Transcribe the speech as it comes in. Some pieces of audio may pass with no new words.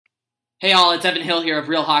Hey all, it's Evan Hill here of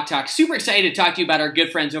Real Hawk Talk. Super excited to talk to you about our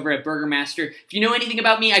good friends over at Burger Master. If you know anything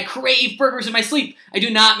about me, I crave burgers in my sleep. I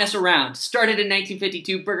do not mess around. Started in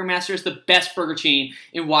 1952, Burger Master is the best burger chain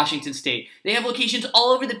in Washington State. They have locations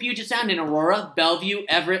all over the Puget Sound in Aurora, Bellevue,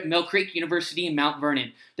 Everett, Mill Creek University, and Mount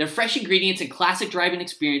Vernon. Their fresh ingredients and classic driving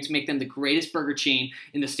experience make them the greatest burger chain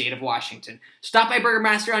in the state of Washington. Stop by Burger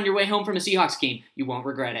Master on your way home from a Seahawks game. You won't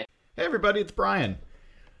regret it. Hey everybody, it's Brian.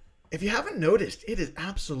 If you haven't noticed, it is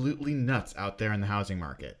absolutely nuts out there in the housing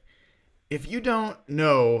market. If you don't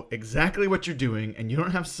know exactly what you're doing and you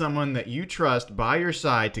don't have someone that you trust by your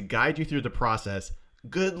side to guide you through the process,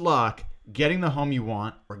 good luck getting the home you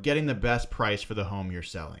want or getting the best price for the home you're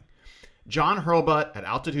selling. John Hurlbut at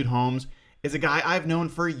Altitude Homes is a guy I've known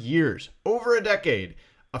for years, over a decade,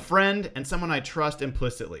 a friend and someone I trust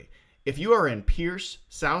implicitly. If you are in Pierce,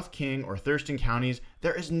 South King, or Thurston counties,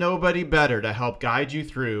 there is nobody better to help guide you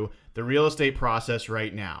through the real estate process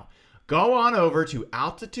right now. Go on over to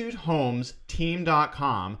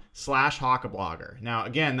altitudehomesteam.com/hawkblogger. Now,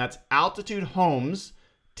 again, that's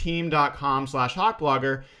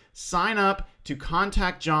altitudehomesteam.com/hawkblogger. Sign up to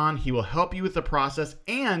contact John. He will help you with the process,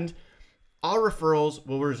 and all referrals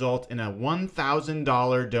will result in a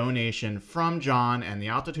 $1,000 donation from John and the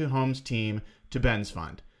Altitude Homes team to Ben's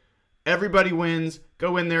Fund. Everybody wins.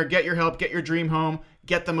 Go in there, get your help, get your dream home,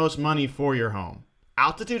 get the most money for your home.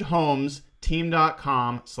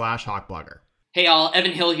 altitudehomesteam.com/hawkblogger. Hey all,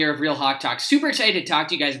 Evan Hill here of Real Hawk Talk. Super excited to talk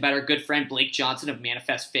to you guys about our good friend Blake Johnson of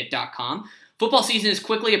ManifestFit.com. Football season is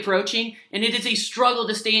quickly approaching, and it is a struggle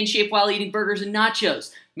to stay in shape while eating burgers and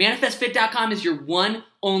nachos. ManifestFit.com is your one,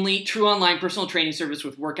 only, true online personal training service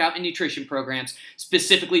with workout and nutrition programs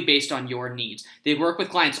specifically based on your needs. They work with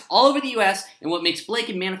clients all over the U.S., and what makes Blake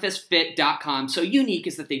and ManifestFit.com so unique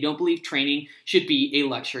is that they don't believe training should be a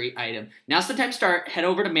luxury item. Now's the time to start. Head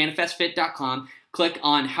over to ManifestFit.com. Click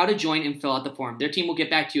on how to join and fill out the form. Their team will get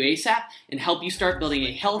back to you ASAP and help you start building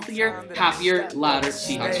a healthier, happier, louder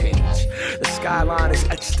Seahawks fan. The skyline is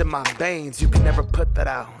etched in my veins. You can never put that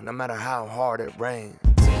out, no matter how hard it rains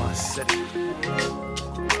in my city.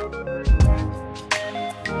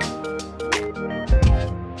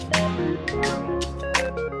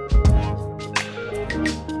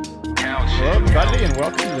 Hello, everybody, and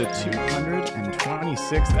welcome to the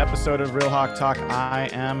 226th episode of Real Hawk Talk. I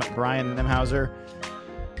am Brian Nimhauser.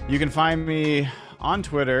 You can find me on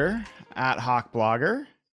Twitter at HawkBlogger,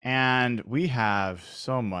 and we have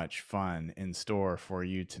so much fun in store for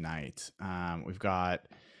you tonight. We've got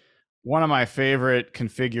one of my favorite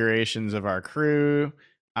configurations of our crew,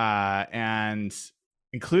 and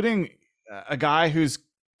including a guy who's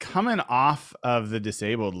coming off of the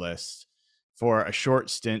disabled list for a short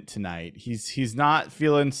stint tonight. He's not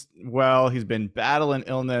feeling well. He's been battling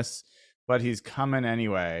illness, but he's coming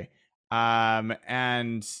anyway.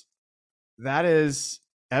 And that is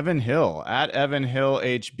Evan Hill at Evan Hill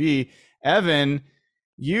HB. Evan,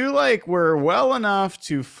 you were well enough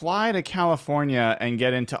to fly to California and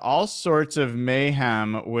get into all sorts of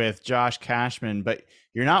mayhem with Josh Cashman, but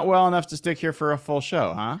you're not well enough to stick here for a full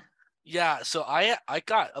show, huh? Yeah, so I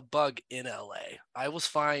got a bug in LA. I was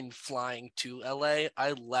fine flying to LA.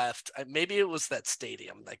 I left. Maybe it was that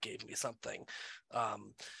stadium that gave me something.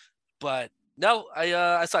 But no,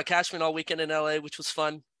 I saw Cashman all weekend in LA, which was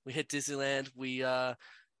fun. We hit Disneyland. We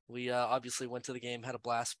obviously went to the game, had a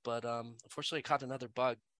blast, but unfortunately I caught another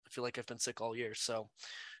bug. I feel like I've been sick all year, so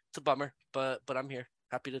it's a bummer, but I'm here.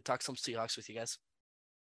 Happy to talk some Seahawks with you guys.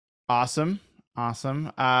 Awesome.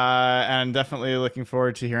 And definitely looking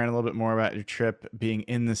forward to hearing a little bit more about your trip being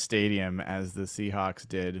in the stadium as the Seahawks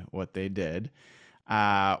did what they did.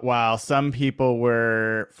 While some people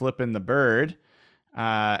were flipping the bird,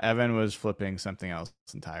 Evan was flipping something else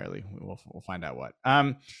entirely. We'll find out what.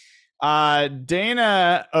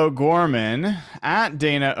 Dana O'Gorman at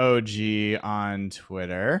Dana OG on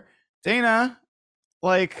Twitter. Dana,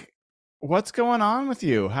 what's going on with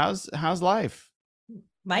you? How's life?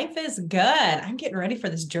 Life is good. I'm getting ready for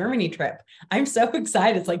this Germany trip. I'm so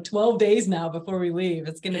excited. It's 12 days now before we leave.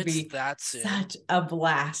 It's going to be such a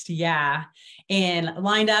blast. Yeah. And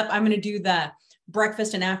lined up, I'm going to do the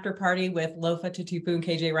breakfast and after party with Lofa Tatupu and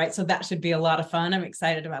KJ Wright. So that should be a lot of fun. I'm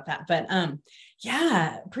excited about that. But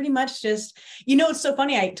yeah, pretty much just, it's so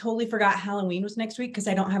funny. I totally forgot Halloween was next week because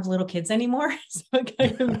I don't have little kids anymore. So it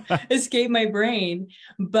kind of escaped my brain.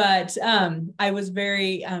 But I was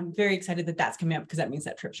very excited that that's coming up because that means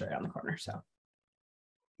that trip's right on the corner. So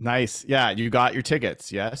nice. Yeah. You got your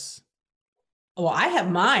tickets. Yes. Well, I have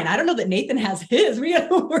mine. I don't know that Nathan has his. We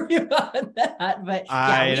don't worry about that. But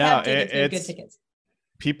yeah, we have tickets. We have good tickets.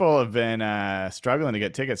 people have been struggling to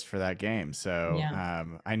get tickets for that game. So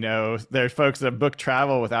I know there's folks that book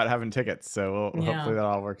travel without having tickets. So hopefully that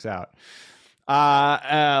all works out.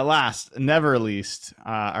 Last, never least,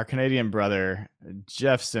 our Canadian brother,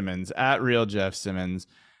 Jeff Simmons, at Real Jeff Simmons.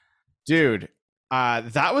 Dude,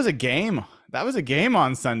 that was a game. That was a game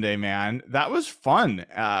on Sunday, man. That was fun.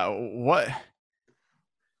 What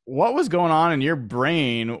was going on in your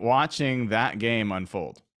brain watching that game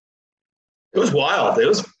unfold? It was wild. It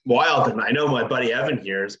was wild. And I know my buddy Evan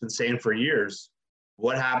here has been saying for years,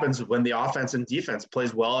 what happens when the offense and defense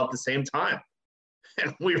plays well at the same time?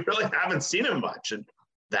 And we really haven't seen it much. And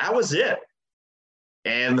that was it.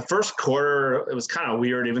 And the first quarter, it was kind of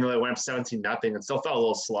weird, even though it went up 17-0, it still felt a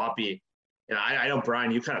little sloppy. And I know,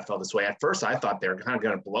 Brian, you kind of felt this way. At first, I thought they were kind of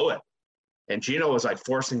going to blow it. And Gino was like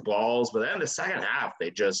forcing balls, but then the second half,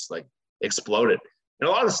 they just like exploded. And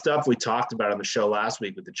a lot of the stuff we talked about on the show last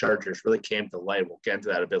week with the Chargers really came to light. We'll get into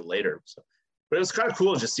that a bit later. So, but it was kind of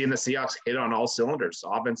cool just seeing the Seahawks hit on all cylinders,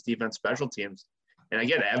 offense, defense, special teams. And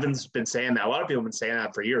again, Evan's been saying that. A lot of people have been saying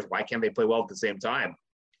that for years. Why can't they play well at the same time?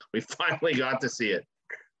 We finally got to see it.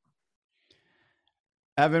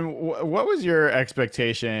 Evan, what was your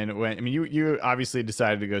expectation when, I mean, you obviously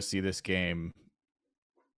decided to go see this game,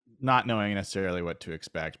 not knowing necessarily what to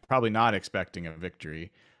expect, probably not expecting a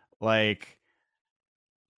victory. Like,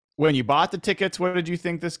 when you bought the tickets, what did you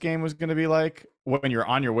think this game was going to be like? When you're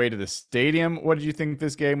on your way to the stadium, what did you think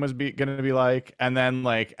this game was going to be like? And then,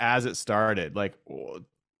 like, as it started, like,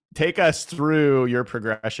 take us through your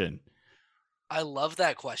progression. I love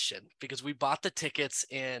that question because we bought the tickets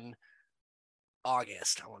in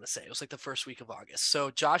August, I want to say. It was like the first week of August. So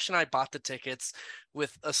Josh and I bought the tickets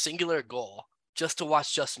with a singular goal, just to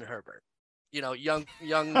watch Justin Herbert. You know, young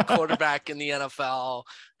quarterback in the NFL,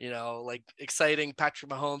 you know, like exciting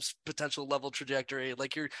Patrick Mahomes potential level trajectory.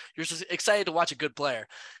 Like you're just excited to watch a good player.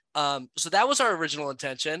 So that was our original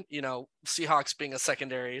intention, you know, Seahawks being a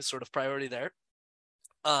secondary sort of priority there.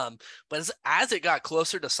 But as it got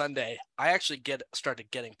closer to Sunday, I actually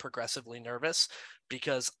started getting progressively nervous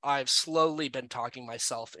because I've slowly been talking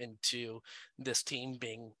myself into this team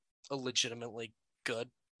being a legitimately good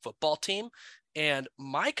football team. And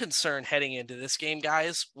my concern heading into this game,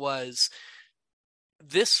 guys, was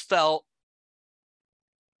this felt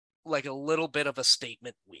like a little bit of a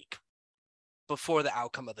statement week before the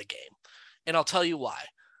outcome of the game. And I'll tell you why.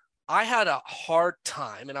 I had a hard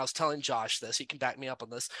time, and I was telling Josh this, he can back me up on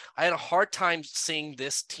this. I had a hard time seeing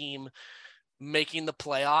this team making the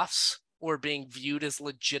playoffs or being viewed as a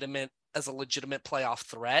legitimate playoff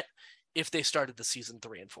threat if they started the season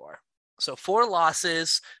 3-4. So 4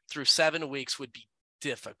 losses through 7 weeks would be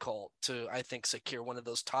difficult to, I think, secure one of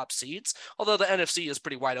those top seeds, although the NFC is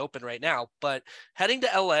pretty wide open right now. But heading to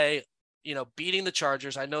LA, you know, beating the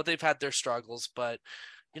Chargers, I know they've had their struggles, but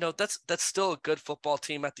you know, that's still a good football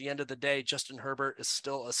team at the end of the day. Justin Herbert is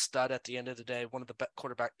still a stud at the end of the day, one of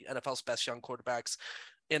the NFL's best young quarterbacks.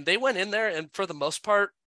 And they went in there and for the most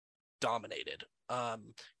part dominated.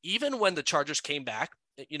 Even when the Chargers came back,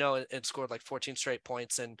 you know, and scored like 14 straight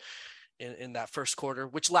points and in that first quarter,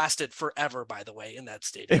 which lasted forever, by the way, in that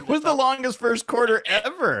stadium. It was the longest first quarter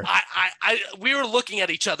ever. We were looking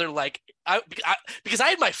at each other like, because I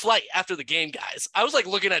had my flight after the game, guys. I was like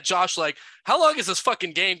looking at Josh like, how long is this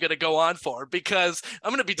fucking game going to go on for? Because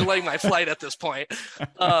I'm going to be delaying my flight at this point.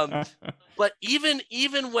 But even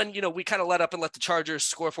when, you know, we kind of let up and let the Chargers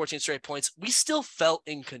score 14 straight points, we still felt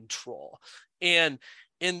in control. And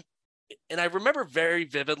I remember very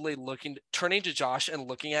vividly turning to Josh and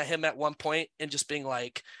looking at him at one point and just being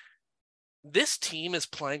like, this team is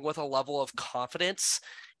playing with a level of confidence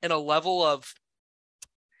and a level of,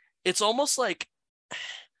 it's almost like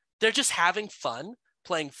they're just having fun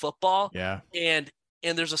playing football. Yeah. And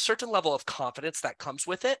there's a certain level of confidence that comes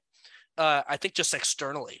with it. I think just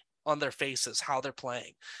externally on their faces, how they're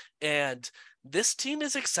playing. And this team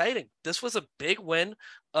is exciting. This was a big win.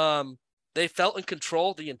 They felt in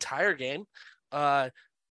control the entire game. Let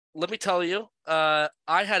me tell you, I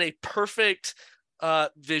had a perfect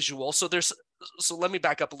visual. So let me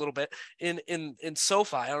back up a little bit. In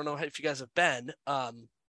SoFi, I don't know if you guys have been.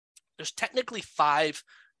 There's technically 5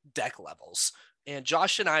 deck levels, and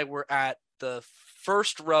Josh and I were at the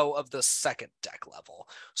first row of the second deck level.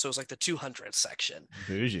 So it was like the 200 section.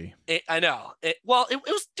 Bougie. I know. It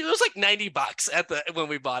was like $90 when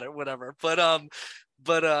we bought it, whatever.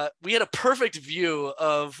 But we had a perfect view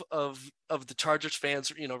of the Chargers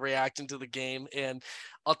fans, you know, reacting to the game. And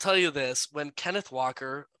I'll tell you this, when Kenneth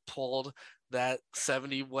Walker pulled that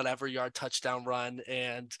 70 whatever yard touchdown run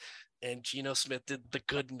and Geno Smith did the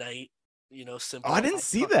good night simple. Oh, I didn't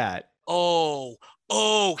see that. Oh,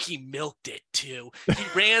 he milked it too. He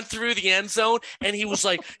ran through the end zone and he was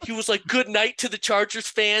like, good night to the Chargers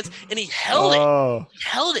fans. And he held it. He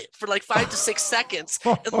held it for like 5 to 6 seconds.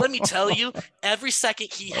 And let me tell you, every second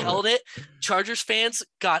he held it, Chargers fans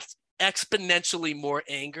got exponentially more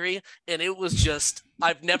angry. And it was just,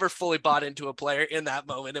 I've never fully bought into a player in that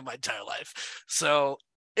moment in my entire life. So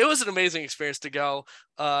it was an amazing experience to go.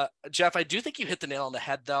 Jeff, I do think you hit the nail on the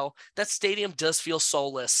head, though. That stadium does feel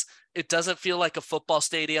soulless. It doesn't feel like a football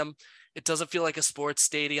stadium. It doesn't feel like a sports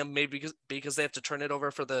stadium, maybe because they have to turn it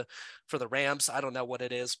over for the Rams. I don't know what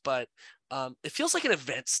it is, but it feels like an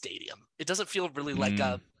event stadium. It doesn't feel really like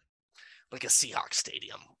a Seahawks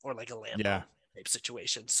stadium or like a Lambeau type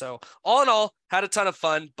situation. So all in all, had a ton of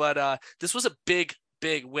fun, but this was a big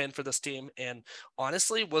win for this team, and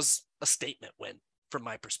honestly was a statement win from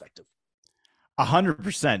my perspective.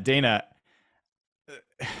 100%. Dana,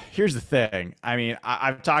 here's the thing. I mean,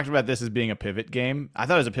 I've talked about this as being a pivot game. I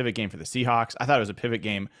thought it was a pivot game for the Seahawks. I thought it was a pivot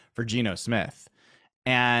game for Geno Smith.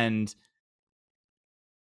 And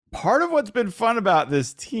part of what's been fun about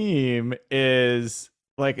this team is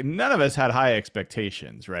like none of us had high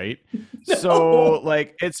expectations, right? No. So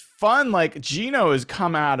like it's fun. Like Geno has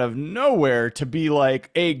come out of nowhere to be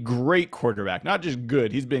like a great quarterback, not just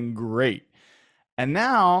good. He's been great. And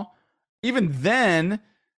now, even then,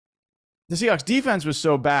 the Seahawks defense was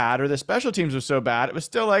so bad, or the special teams was so bad, it was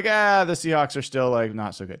still like, the Seahawks are still like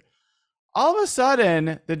not so good. All of a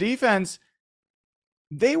sudden, the defense,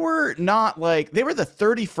 they were the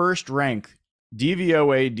 31st ranked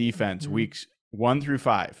DVOA defense weeks 1 through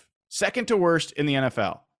 5, second to worst in the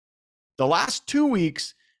NFL. The last 2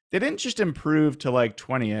 weeks, they didn't just improve to like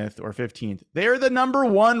 20th or 15th. They're the number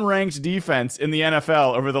 1 ranked defense in the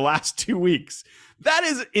NFL over the last 2 weeks. That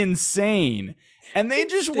is insane. And they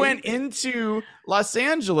just went into Los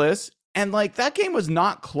Angeles and like that game was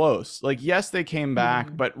not close. Like, yes, they came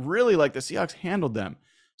back, but really like the Seahawks handled them.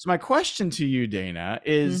 So my question to you, Dana,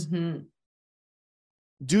 is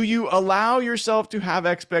do you allow yourself to have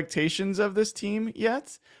expectations of this team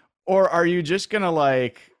yet? Or are you just going to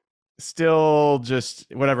like still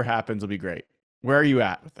just whatever happens will be great? Where are you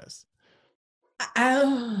at with this?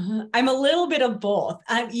 I'm a little bit of both.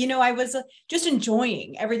 I was just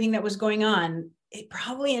enjoying everything that was going on.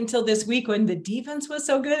 Probably until this week when the defense was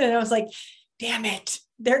so good. And I was like, damn it,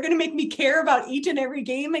 they're going to make me care about each and every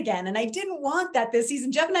game again. And I didn't want that this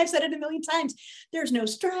season. Jeff and I've said it a million times. There's no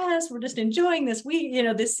stress. We're just enjoying this week,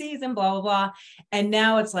 this season, blah, blah, blah. And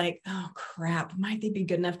now it's like, oh crap, might they be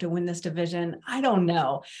good enough to win this division? I don't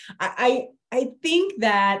know. I think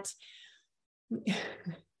that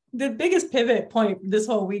the biggest pivot point this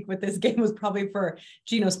whole week with this game was probably for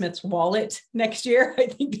Geno Smith's wallet next year. I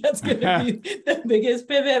think that's going to be the biggest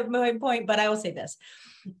pivot point. But I will say this.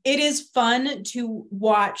 It is fun to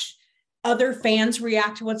watch other fans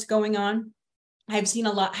react to what's going on. I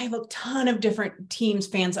have a ton of different teams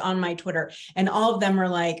fans on my Twitter, and all of them are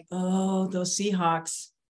like, oh, those Seahawks,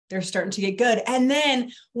 they're starting to get good. And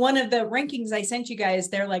then one of the rankings I sent you guys,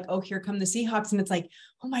 they're like, oh, here come the Seahawks. And it's like,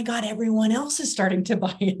 oh my God, everyone else is starting to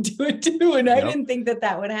buy into it too. And I didn't think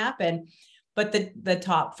that would happen. But the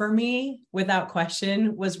top for me, without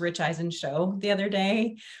question, was Rich Eisen's show the other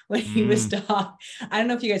day when he was talking. I don't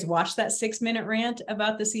know if you guys watched that 6-minute rant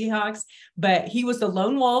about the Seahawks, but he was the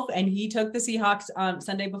lone wolf and he took the Seahawks on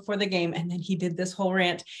Sunday before the game. And then he did this whole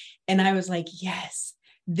rant. And I was like, yes,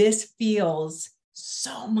 this feels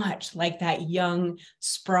so much like that young,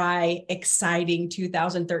 spry, exciting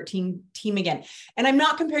 2013 team again. And I'm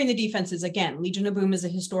not comparing the defenses again. Legion of Boom is a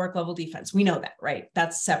historic level defense. We know that, right?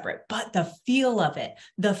 That's separate. But the feel of it,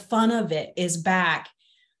 the fun of it is back.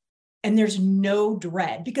 And there's no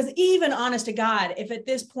dread, because even honest to God, if at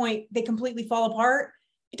this point they completely fall apart,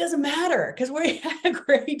 it doesn't matter because we had a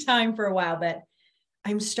great time for a while. But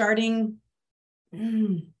I'm starting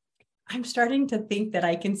to think that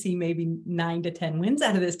I can see maybe 9 to 10 wins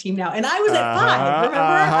out of this team now. And I was at 5. Remember?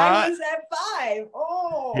 I was at 5.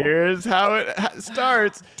 Oh, here's how it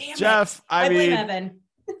starts. Damn Jeff, it. I blame Evan.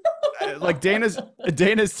 Like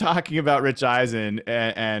Dana's talking about Rich Eisen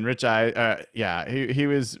and Rich Eisen.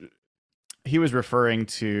 He was referring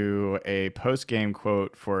to a post-game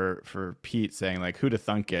quote for Pete saying like, who to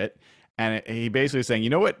thunk it. And he basically saying, you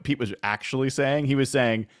know what Pete was actually saying? He was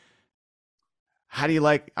saying, how do you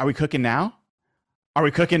like, are we cooking now? Are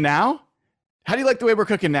we cooking now? How do you like the way we're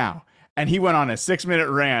cooking now? And he went on a 6-minute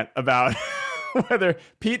rant about whether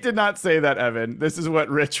Pete did not say that, Evan. This is what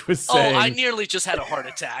Rich was saying. Oh, I nearly just had a heart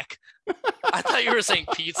attack. I thought you were saying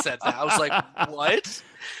Pete said that. I was like, what?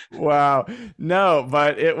 Wow. No,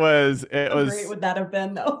 but it was. How great would that have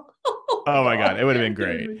been though? Oh my God. It would have been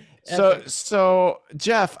great. So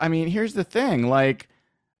Jeff, I mean, here's the thing. Like,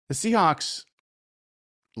 the Seahawks,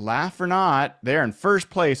 laugh or not, they're in first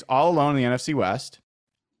place all alone in the NFC West.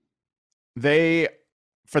 They,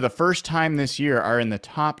 for the first time this year, are in the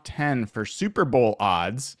top 10 for Super Bowl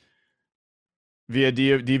odds via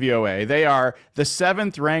DVOA. They are the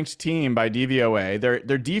 7th ranked team by DVOA.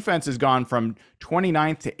 Their defense has gone from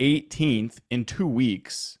 29th to 18th in 2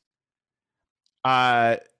 weeks.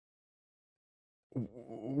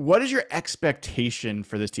 What is your expectation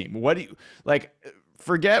for this team? What do you like?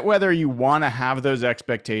 Forget whether you want to have those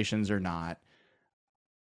expectations or not.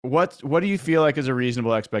 What do you feel like is a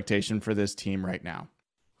reasonable expectation for this team right now?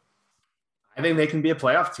 I think they can be a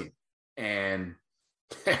playoff team. And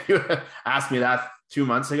you asked me that 2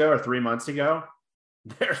 months ago or 3 months ago.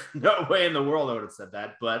 There's no way in the world I would have said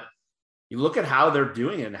that. But you look at how they're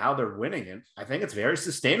doing it and how they're winning it, I think it's very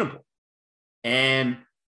sustainable. And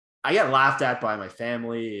I get laughed at by my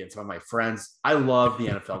family and some of my friends. I love the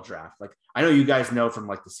NFL draft. Like, I know you guys know from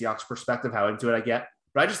like the Seahawks perspective how into it I get,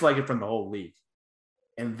 but I just like it from the whole league.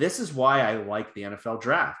 And this is why I like the NFL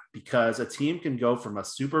draft, because a team can go from a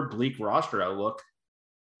super bleak roster outlook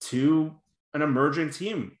to an emerging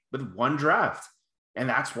team with one draft. And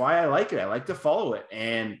that's why I like it. I like to follow it.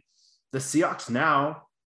 And the Seahawks now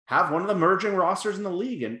have one of the emerging rosters in the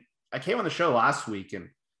league. And I came on the show last week, and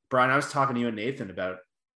Brian, I was talking to you and Nathan about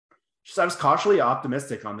just, I was cautiously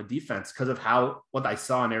optimistic on the defense because of what I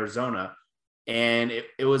saw in Arizona. And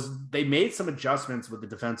it was, they made some adjustments with the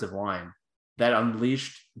defensive line that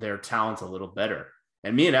unleashed their talent a little better.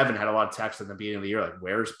 And me and Evan had a lot of texts at the beginning of the year, like,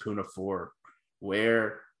 where's Poona Ford?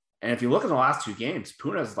 And if you look at the last 2 games,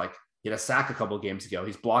 Poona's like, he had a sack a couple of games ago.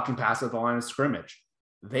 He's blocking passes at the line of scrimmage.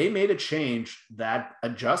 They made a change that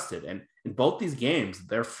adjusted. And in both these games,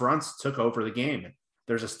 their fronts took over the game. And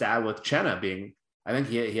there's a stat with Chenna being, I think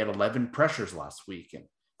he had 11 pressures last week. And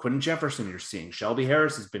Quentin Jefferson you're seeing. Shelby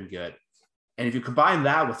Harris has been good. And if you combine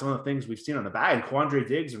that with some of the things we've seen on the back, and Quandre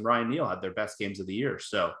Diggs and Ryan Neal had their best games of the year.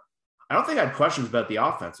 So I don't think I had questions about the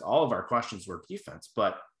offense. All of our questions were defense.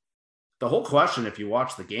 But the whole question, if you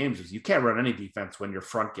watch the games, is you can't run any defense when your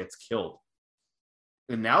front gets killed.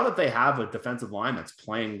 And now that they have a defensive line that's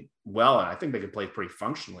playing well, and I think they can play pretty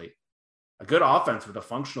functionally, a good offense with a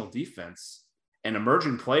functional defense and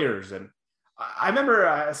emerging players. And I remember,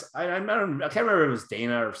 I can't remember if it was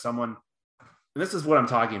Dana or someone, and this is what I'm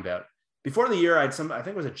talking about. Before the year, I think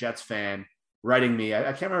it was a Jets fan writing me. I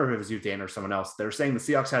can't remember if it was you, Dana, or someone else. They were saying the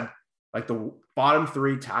Seahawks had like the bottom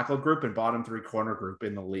 3 tackle group and bottom 3 corner group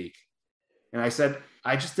in the league. And I said,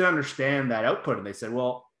 I just didn't understand that output. And they said,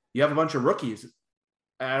 well, you have a bunch of rookies.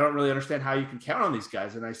 And I don't really understand how you can count on these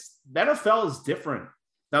guys. And the NFL is different.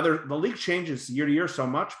 Now, the league changes year to year so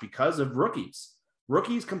much because of rookies.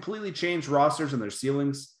 Rookies completely change rosters and their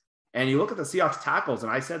ceilings. And you look at the Seahawks tackles,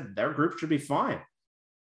 and I said their group should be fine.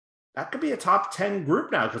 That could be a top 10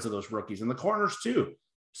 group now because of those rookies, and the corners too.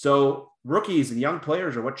 So rookies and young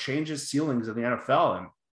players are what changes ceilings in the NFL. And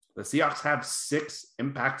the Seahawks have 6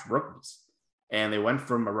 impact rookies. And they went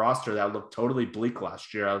from a roster that looked totally bleak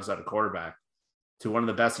last year, I was at a quarterback, to one of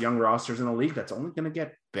the best young rosters in the league that's only going to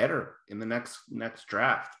get better in the next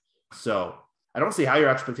draft. So I don't see how your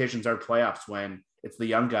expectations are playoffs when it's the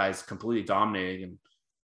young guys completely dominating and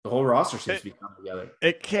the whole roster seems to be coming together.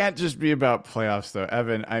 It can't just be about playoffs, though,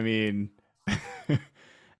 Evan. I mean, the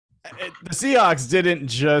Seahawks didn't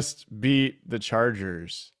just beat the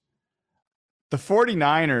Chargers. The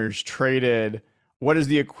 49ers traded what is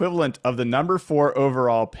the equivalent of the number 4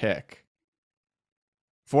 overall pick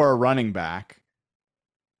for a running back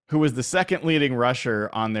who was the second leading rusher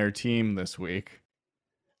on their team this week.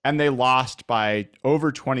 And they lost by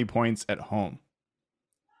over 20 points at home.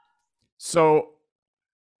 So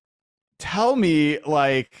tell me,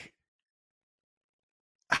 like,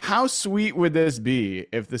 how sweet would this be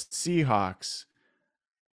if the Seahawks,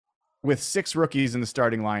 with 6 rookies in the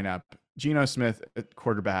starting lineup, Geno Smith at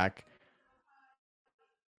quarterback,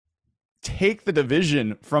 take the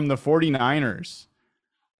division from the 49ers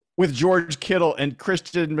with George Kittle and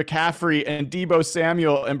Christian McCaffrey and Deebo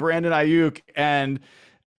Samuel and Brandon Ayuk and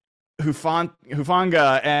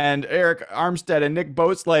Hufanga and Eric Armstead and Nick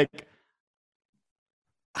Bosa? Like,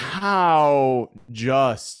 how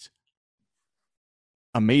just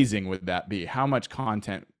amazing would that be? How much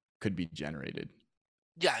content could be generated?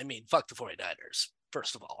 Yeah, I mean, fuck the 49ers,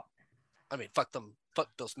 first of all. I mean, fuck them. Fuck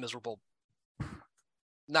those miserable...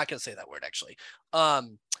 Not going to say that word, actually.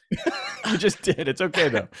 You just did. It's okay,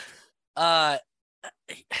 though.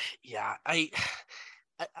 Yeah,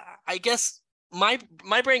 I guess my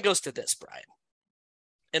brain goes to this, Brian.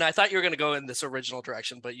 And I thought you were going to go in this original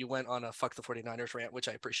direction, but you went on a fuck the 49ers rant, which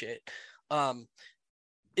I appreciate.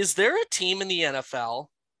 Is there a team in the NFL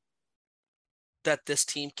that this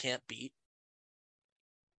team can't beat?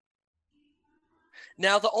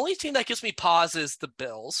 Now, the only team that gives me pause is the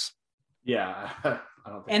Bills. Yeah, I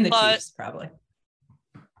don't think. And the Chiefs, probably.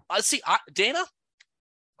 See, Dana,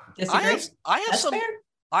 Disagree?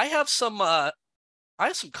 I have some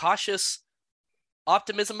cautious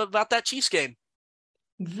optimism about that Chiefs game.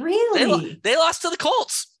 Really? They lost to the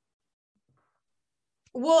Colts.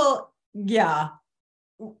 Well, yeah.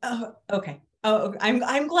 Okay. Oh,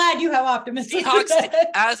 I'm glad you have optimism. Seahawks,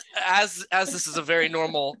 as this is a very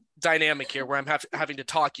normal dynamic here, where I'm having to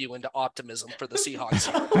talk you into optimism for the Seahawks.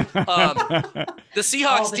 The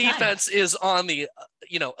Seahawks defense is on the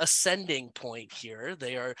ascending point here.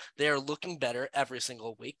 They are looking better every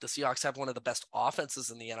single week. The Seahawks have one of the best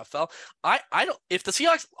offenses in the NFL. I don't. If the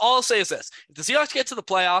Seahawks, all I'll say is this: if the Seahawks get to the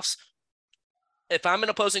playoffs, if I'm an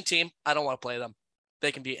opposing team, I don't want to play them.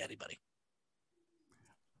 They can beat anybody.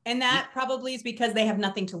 And that probably is because they have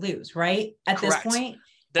nothing to lose, right? At Correct. This point.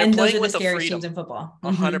 They're and playing those are with the a scary freedom teams in football.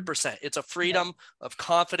 100%. It's a freedom of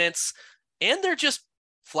confidence, and they're just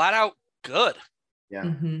flat out good. Yeah.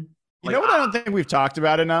 Mm-hmm. You know what I don't think we've talked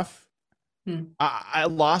about enough? I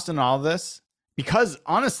lost in all this because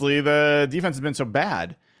honestly, the defense has been so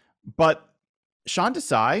bad. But Sean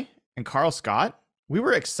Desai and Carl Scott, we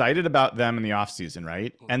were excited about them in the offseason,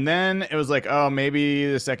 right? And then it was like, oh,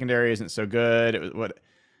 maybe the secondary isn't so good. It was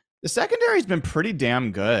the secondary's been pretty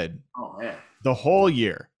damn good. Oh man. The whole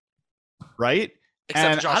year, right? Except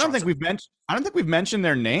and for Josh I don't think we've mentioned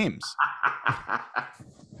their names.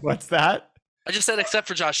 What's that? I just said except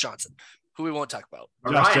for Josh Johnson, who we won't talk about.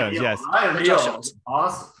 Josh Jones, yes. Ryan Josh Neal, Jones.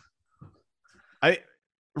 awesome.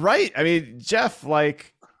 Right. I mean, Jeff,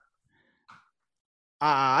 like,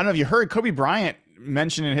 I don't know if you heard Kobe Bryant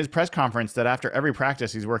mention in his press conference that after every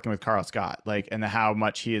practice he's working with Carl Scott, like, and how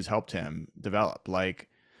much he has helped him develop. Like,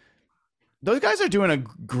 those guys are doing a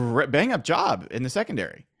great bang up job in the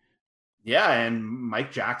secondary. Yeah, and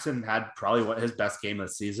Mike Jackson had probably his best game of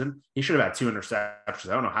the season. He should have had 2 interceptions.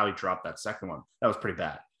 I don't know how he dropped that second one. That was pretty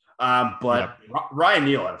bad. But Ryan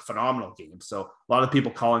Neal had a phenomenal game. So a lot of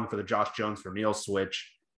people calling for the Josh Jones for Neal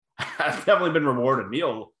switch have definitely been rewarded.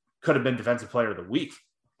 Neal could have been defensive player of the week.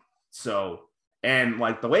 So, and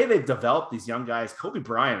like the way they've developed these young guys, Kobe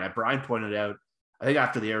Bryant, Brian pointed out, I think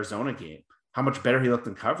after the Arizona game, how much better he looked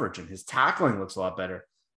in coverage, and his tackling looks a lot better.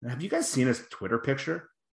 And have you guys seen his Twitter picture?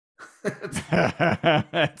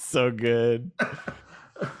 It's so good.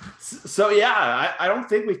 So yeah, I don't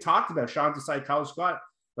think we've talked about Sean Desai, Carl Scott.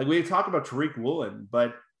 Like we talked about Tariq Woolen,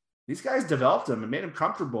 but these guys developed him and made him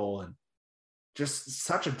comfortable, and just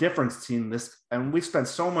such a difference between this. And we spent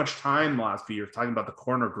so much time the last few years talking about the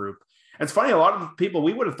corner group. And it's funny, a lot of the people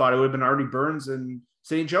we would have thought it would have been Artie Burns and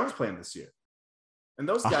Sidney Jones playing this year. And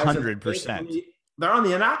those guys 100%. They're on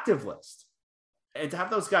the inactive list. And to have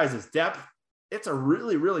those guys as depth, it's a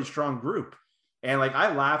really, really strong group. And like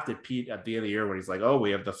I laughed at Pete at the end of the year when he's like, oh,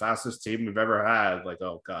 we have the fastest team we've ever had. Like,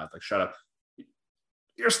 oh God, like shut up.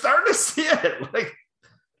 You're starting to see it. Like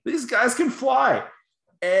these guys can fly.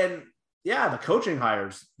 And yeah, the coaching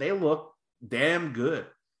hires, they look damn good.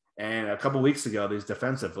 And a couple weeks ago, these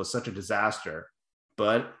defensive was such a disaster.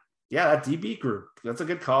 But yeah, that DB group, that's a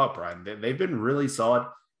good call up, Brian. They've been really solid.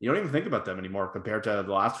 You don't even think about them anymore compared to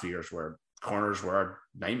the last few years where corners were a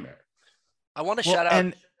nightmare. I want to shout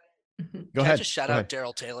out. Go ahead. Just shout out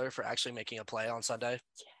Darrell Taylor for actually making a play on Sunday.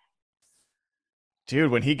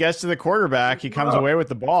 Dude, when he gets to the quarterback, he comes away with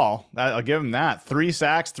the ball. I'll give him that. 3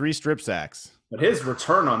 sacks, 3 strip sacks. But his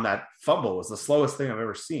return on that fumble was the slowest thing I've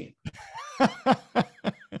ever seen.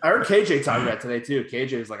 I heard KJ talking about it today too.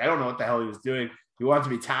 KJ was like, I don't know what the hell he was doing. He wanted to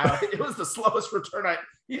be tackled. It was the slowest return.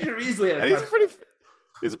 He should have easily had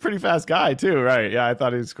he's a pretty fast guy too, right? Yeah, I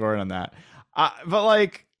thought he was scoring on that. But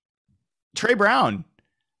like Trey Brown,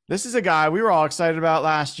 this is a guy we were all excited about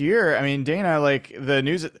last year. I mean, Dana, like the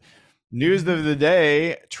news of the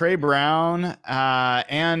day, Trey Brown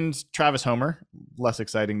and Travis Homer, less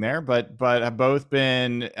exciting there, but have both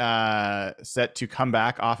been set to come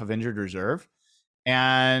back off of injured reserve.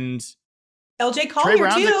 And LJ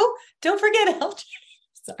Collier too. Don't forget LJ.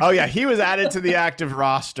 Sorry. Oh yeah, he was added to the active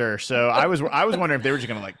roster. So I was wondering if they were just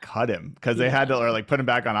gonna like cut him because they had to or like put him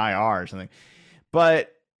back on IR or something.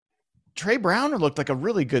 But Trey Brown looked like a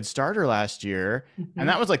really good starter last year, and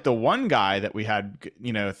that was like the one guy that we had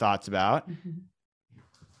thoughts about.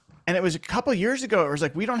 And it was a couple years ago. It was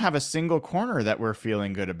like we don't have a single corner that we're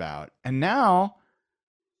feeling good about, and now.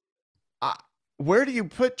 Where do you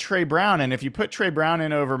put Trey Brown? And if you put Trey Brown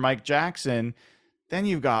in over Mike Jackson, then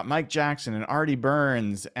you've got Mike Jackson and Artie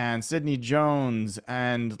Burns and Sidney Jones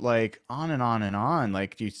and like on and on and on.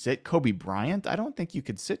 Like, do you sit Kobe Bryant? I don't think you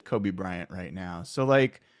could sit Kobe Bryant right now. So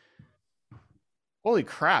like, holy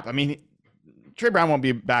crap. I mean, Trey Brown won't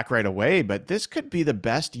be back right away, but this could be the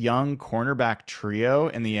best young cornerback trio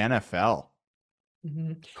in the NFL.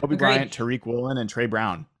 Mm-hmm. Kobe Bryant, Tariq Woolen, and Trey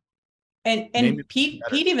Brown. And Pete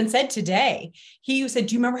even said today, he said,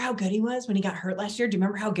 do you remember how good he was when he got hurt last year? Do you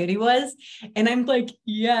remember how good he was? And I'm like,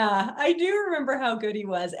 yeah, I do remember how good he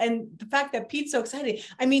was. And the fact that Pete's so excited,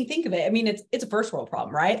 I mean, think of it. I mean, it's a first world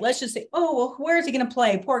problem, right? Let's just say, oh, well, where is he going to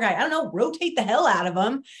play? Poor guy. I don't know, rotate the hell out of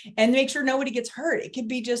him and make sure nobody gets hurt. It could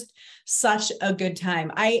be just such a good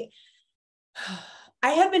time. I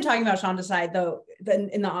have been talking about Sean Desai though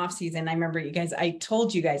in the off season. I remember I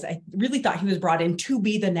told you guys, I really thought he was brought in to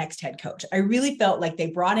be the next head coach. I really felt like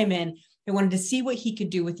they brought him in. They wanted to see what he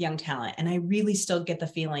could do with young talent. And I really still get the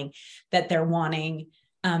feeling that they're wanting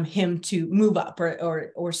him to move up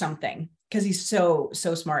or something, because he's so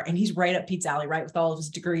smart and he's right up Pete's alley, right? With all of his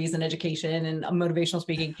degrees in education and motivational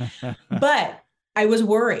speaking. But I was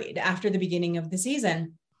worried after the beginning of the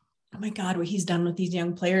season. Oh my God, what he's done with these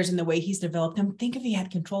young players and the way he's developed them. Think if he had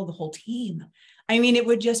control of the whole team. I mean, it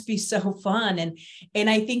would just be so fun. And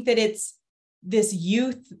I think that it's this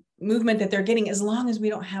youth movement that they're getting, as long as we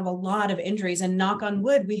don't have a lot of injuries, and knock on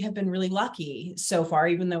wood, we have been really lucky so far,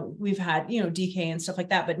 even though we've had, DK and stuff like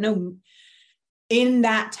that, but no, in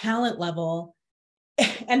that talent level,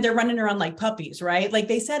 and they're running around like puppies, right? Like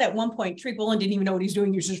they said at one point, Tariq Woolen didn't even know what he's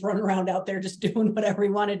doing. He was just running around out there, just doing whatever he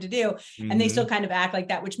wanted to do. Mm-hmm. And they still kind of act like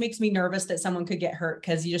that, which makes me nervous that someone could get hurt,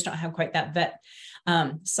 because you just don't have quite that vet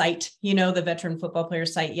site, the veteran football player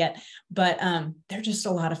site yet. But they're just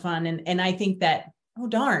a lot of fun. And I think that, oh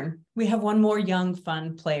darn, we have one more young,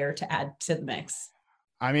 fun player to add to the mix.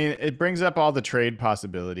 I mean, it brings up all the trade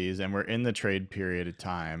possibilities, and we're in the trade period of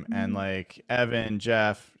time. Mm-hmm. And like Evan,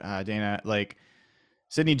 Jeff, Dana, like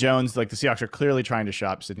Sidney Jones, like the Seahawks are clearly trying to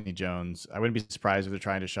shop Sidney Jones. I wouldn't be surprised if they're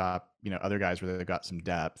trying to shop, other guys where they've got some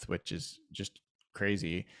depth, which is just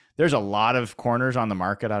crazy. There's a lot of corners on the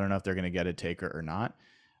market. I don't know if they're going to get a taker or not,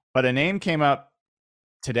 but a name came up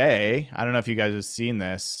today. I don't know if you guys have seen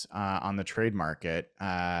this on the trade market.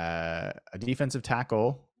 A defensive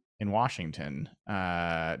tackle in Washington,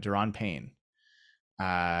 Daron Payne,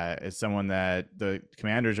 is someone that the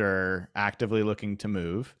Commanders are actively looking to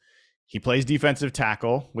move. He plays defensive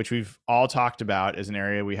tackle, which we've all talked about as an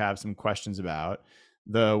area we have some questions about.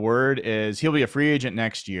 The word is he'll be a free agent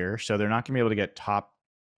next year, so they're not going to be able to get top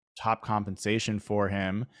compensation for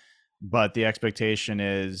him, but the expectation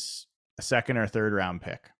is a second or third round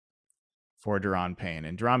pick for Daron Payne.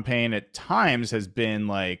 And Daron Payne at times has been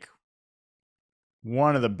like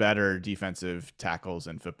one of the better defensive tackles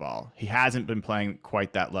in football. He hasn't been playing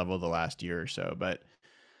quite that level the last year or so, but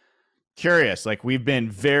curious, like we've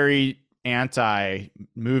been very anti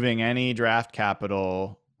moving any draft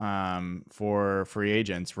capital for free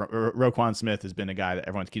agents. Roquan Smith has been a guy that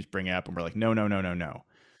everyone keeps bringing up, and we're like, no.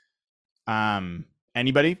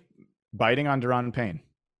 Anybody biting on Daron Payne?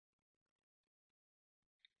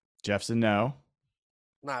 Jeff's a no.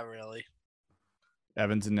 Not really.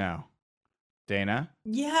 Evan's a no. Dana?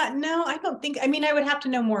 Yeah, no, I don't think. I mean, I would have to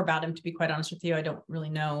know more about him, to be quite honest with you. I don't really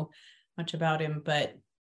know much about him, but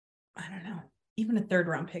I don't know. Even a third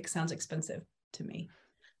round pick sounds expensive to me.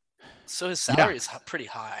 So his salary is pretty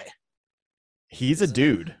high. He's a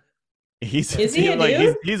dude. He's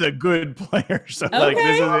a good player. So okay. Like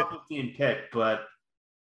this is a 15 pick, but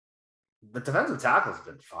the defensive tackle's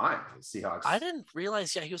been fine for the Seahawks. I didn't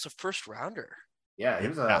realize. Yeah, he was a first rounder. Yeah, he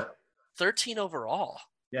was 13 overall.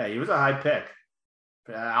 Yeah, he was a high pick.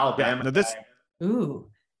 Alabama.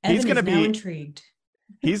 He's going to be intrigued.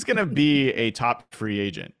 He's going to be a top free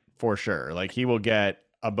agent for sure. Like he will get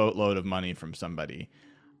a boatload of money from somebody.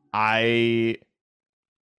 I'm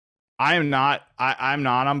not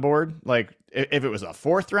on board. Like if it was a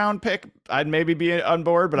fourth round pick, I'd maybe be on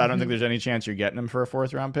board, but I don't think there's any chance you're getting him for a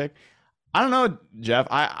fourth round pick. I don't know, Jeff.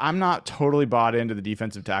 I'm not totally bought into the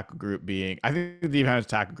defensive tackle group being. I think the defensive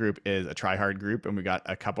tackle group is a try-hard group, and we got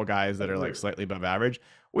a couple guys that are like slightly above average.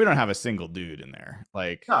 We don't have a single dude in there.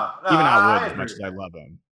 Like even Al Wood, as much as I love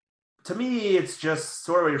him. To me, it's just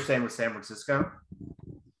sort of what you're saying with San Francisco.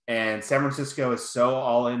 And San Francisco is so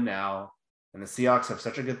all in now, and the Seahawks have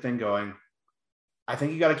such a good thing going. I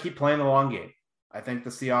think you got to keep playing the long game. I think the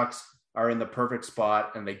Seahawks are in the perfect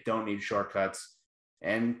spot, and they don't need shortcuts.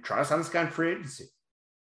 And try to sign this guy in free agency.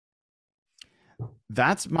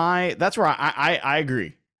 That's where I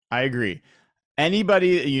agree. I agree.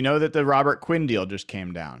 Anybody, that the Robert Quinn deal just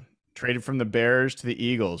came down, traded from the Bears to the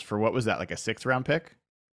Eagles for what was that, like a 6th round pick?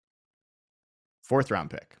 Fourth round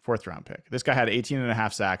pick. This guy had 18 and a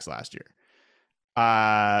half sacks last year.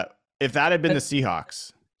 If that had been the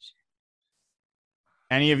Seahawks,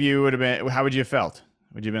 any of you would have been, how would you have felt?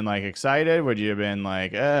 Would you have been like excited? Would you have been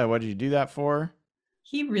like, what did you do that for?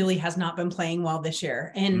 He really has not been playing well this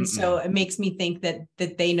year. And so it makes me think that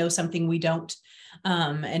they know something we don't.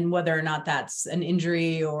 And whether or not that's an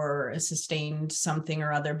injury or a sustained something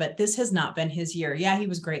or other, but this has not been his year. Yeah, he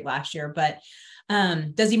was great last year, but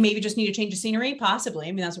does he maybe just need to change the scenery? Possibly.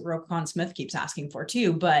 I mean, that's what Roquan Smith keeps asking for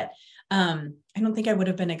too, but I don't think I would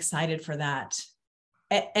have been excited for that.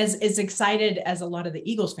 As excited as a lot of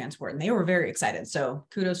the Eagles fans were, and they were very excited. So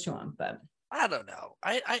kudos to him, but I don't know.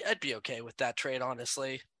 I'd be okay with that trade,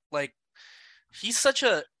 honestly. Like, he's such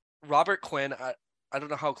a Robert Quinn. I don't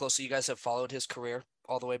know how closely you guys have followed his career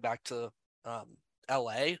all the way back to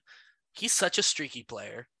LA. He's such a streaky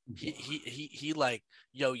player. He like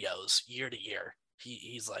yo-yos year to year.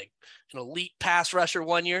 He's like an elite pass rusher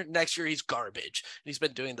one year. Next year he's garbage. And he's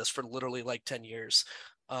been doing this for literally like 10 years.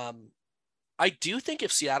 I do think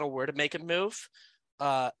if Seattle were to make a move,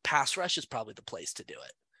 pass rush is probably the place to do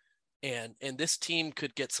it. And this team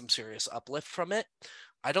could get some serious uplift from it.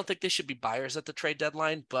 I don't think they should be buyers at the trade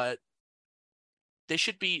deadline, but they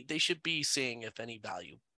should be seeing if any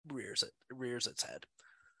value rears its head.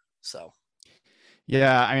 So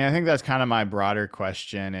yeah, I mean, I think that's kind of my broader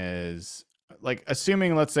question is, like,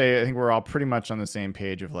 assuming, let's say, I think we're all pretty much on the same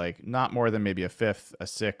page of like not more than maybe a fifth, a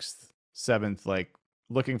sixth, seventh, like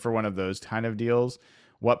looking for one of those kind of deals.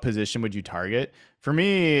 What position would you target? For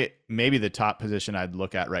me, maybe the top position I'd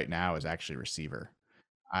look at right now is actually receiver.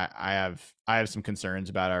 I have some concerns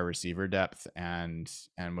about our receiver depth and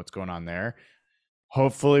what's going on there.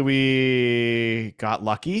 Hopefully we got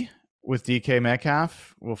lucky with DK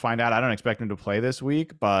Metcalf. We'll find out. I don't expect him to play this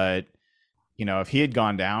week, but you know, if he had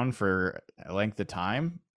gone down for a length of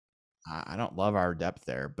time, I don't love our depth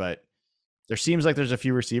there, but there seems like there's a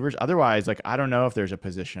few receivers. Otherwise, like, I don't know if there's a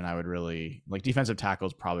position I would really like. Defensive tackle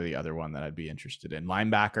is probably the other one that I'd be interested in.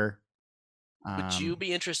 Linebacker. Would you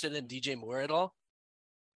be interested in DJ Moore at all?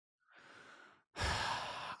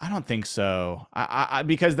 I don't think so. I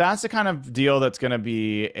because that's the kind of deal that's going to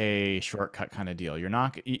be a shortcut kind of deal. You're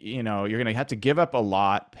not, you're going to have to give up a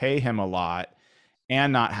lot, pay him a lot,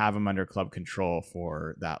 and not have him under club control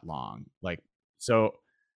for that long. Like, so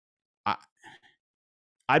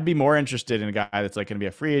I'd be more interested in a guy that's like going to be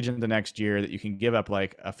a free agent the next year that you can give up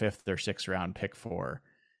like a 5th or 6th round pick for.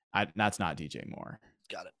 That's not DJ Moore.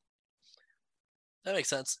 Got it. That makes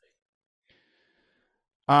sense.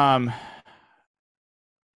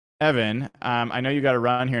 Evan, I know you got to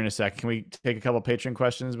run here in a sec. Can we take a couple Patreon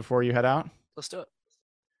questions before you head out? Let's do it.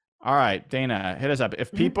 All right, Dana, hit us up.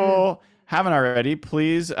 If people haven't already,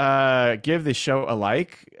 please give the show a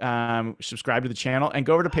like, subscribe to the channel, and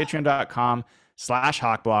go over to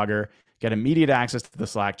patreon.com/hawkblogger. Get immediate access to the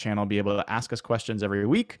Slack channel, be able to ask us questions every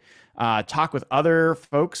week, talk with other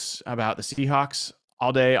folks about the Seahawks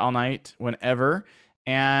all day, all night, whenever.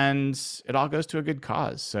 And it all goes to a good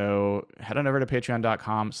cause. So head on over to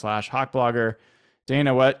patreon.com/hawkblogger.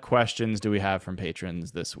 Dana, what questions do we have from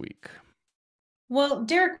patrons this week? Well,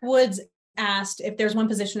 Derek Woods asked if there's one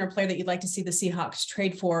position or player that you'd like to see the Seahawks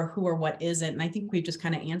trade for, who or what is it? And I think we've just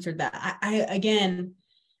kind of answered that. I'm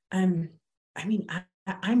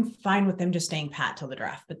fine with them just staying pat till the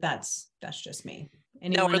draft, but that's just me.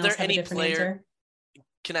 Anyone now, are there else have any a different player?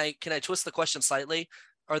 Answer? Can I twist the question slightly?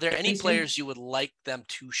 Are there any players you would like them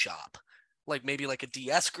to shop? Like maybe like a D.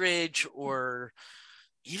 Eskridge, or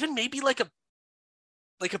even maybe like a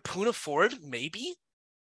Poona Ford, maybe?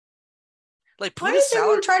 Like Why is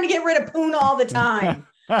everyone trying to get rid of Poona all the time?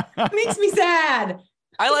 It makes me sad.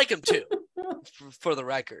 I like him too, for the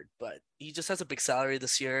record, but he just has a big salary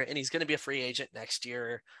this year, and he's going to be a free agent next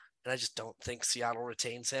year, and I just don't think Seattle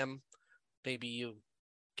retains him. Maybe you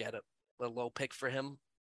get a low pick for him.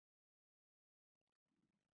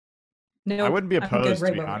 No, I wouldn't be opposed,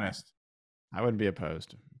 to be honest. I wouldn't be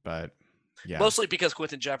opposed, but yeah. Mostly because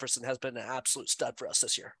Quentin Jefferson has been an absolute stud for us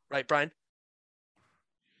this year, right, Brian?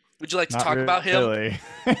 Would you like to talk about him?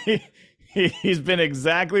 He's been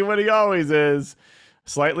exactly what he always is,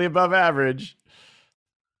 slightly above average.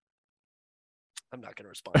 I'm not going to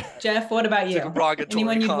respond to that. Jeff, what about you?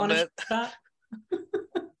 Anyone you'd want to stop?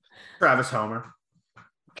 Travis Homer.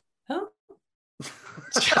 Huh?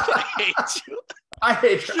 I hate you. I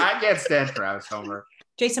can't stand Travis Homer.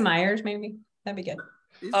 Jason Myers, maybe. That'd be good.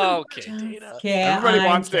 Okay, Dana. Everybody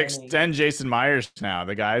wants to extend Jason Myers now.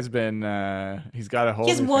 The guy's been he's got a whole.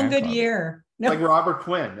 He has one good year. No. Like Robert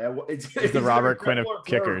Quinn. He's the Robert Quinn of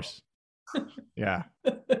kickers. Yeah.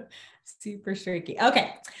 Super streaky.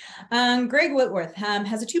 Okay. Greg Whitworth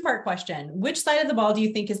has a two-part question. Which side of the ball do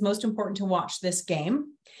you think is most important to watch this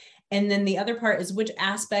game? And then the other part is which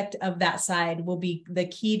aspect of that side will be the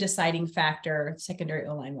key deciding factor, secondary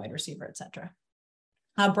O-line, wide receiver, etc.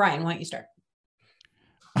 Brian, why don't you start?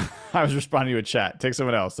 I was responding to a chat. Take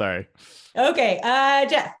someone else. Sorry. Okay.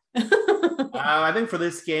 Jeff. I think for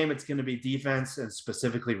this game, it's going to be defense and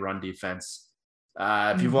specifically run defense.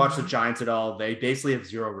 If you've watched the Giants at all, they basically have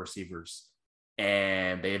 0 receivers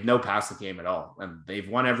and they have no passing game at all. And they've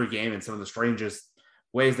won every game in some of the strangest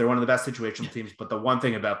ways. They're one of the best situational teams. But the one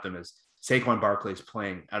thing about them is Saquon Barkley is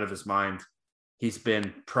playing out of his mind. He's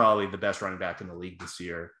been probably the best running back in the league this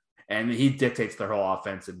year. And he dictates their whole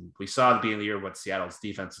offense. And we saw at the beginning of the year what Seattle's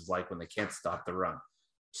defense is like when they can't stop the run.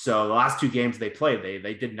 So the last 2 games they played,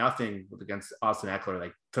 they did nothing against Austin Ekeler.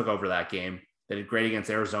 They took over that game. They did great against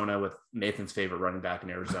Arizona with Nathan's favorite running back in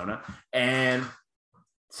Arizona. And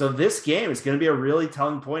so this game is going to be a really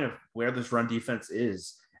telling point of where this run defense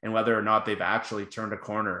is and whether or not they've actually turned a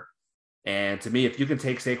corner. And to me, if you can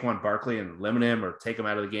take Saquon Barkley and limit him or take him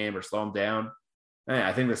out of the game or slow him down,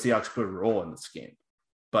 I think the Seahawks could roll in this game.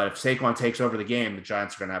 But if Saquon takes over the game, the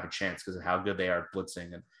Giants are going to have a chance because of how good they are at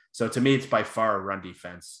blitzing. And so to me, it's by far a run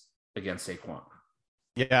defense against Saquon.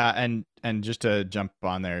 Yeah, and just to jump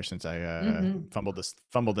on there, since I fumbled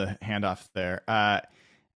the handoff there,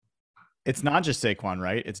 it's not just Saquon,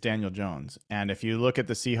 right? It's Daniel Jones. And if you look at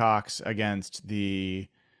the Seahawks against the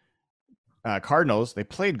Cardinals, they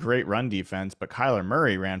played great run defense, but Kyler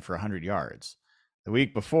Murray ran for 100 yards. The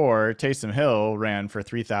week before, Taysom Hill ran for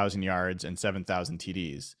 3,000 yards and 7,000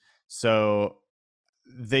 TDs. So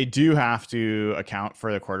they do have to account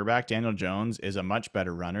for the quarterback. Daniel Jones is a much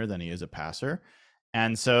better runner than he is a passer.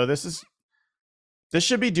 And so this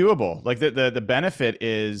should be doable. Like the benefit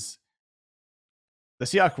is the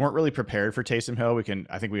Seahawks weren't really prepared for Taysom Hill.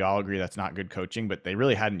 I think we all agree that's not good coaching, but they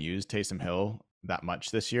really hadn't used Taysom Hill that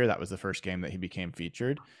much this year. That was the first game that he became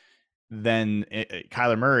featured. Then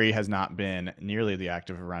Kyler Murray has not been nearly the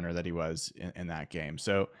active runner that he was in that game.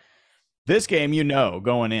 So this game,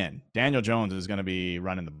 going in, Daniel Jones is going to be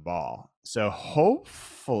running the ball. So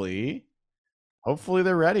hopefully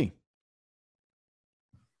they're ready.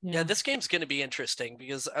 Yeah, this game's going to be interesting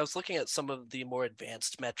because I was looking at some of the more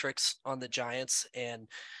advanced metrics on the Giants, and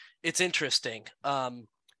it's interesting.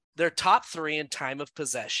 They're top 3 in time of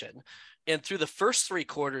possession. And through the first 3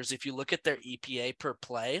 quarters, if you look at their EPA per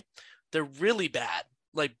play, they're really bad,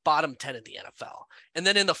 like bottom 10 in the NFL. And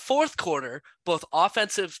then in the fourth quarter, both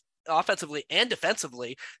offensively and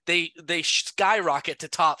defensively, they skyrocket to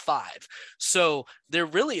top 5. So they're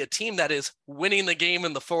really a team that is winning the game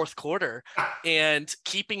in the fourth quarter and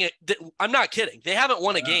keeping it. I'm not kidding. They haven't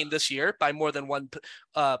won a game this year by more than one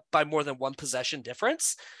possession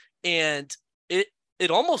difference. And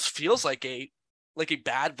it almost feels like a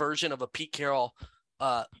bad version of a Pete Carroll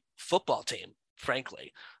football team,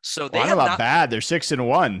 frankly. So they have not bad. They're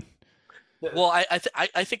 6-1. Well,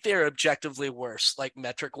 I think they're objectively worse, like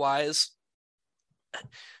metric wise.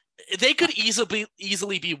 They could easily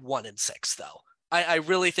be 1-6 though. I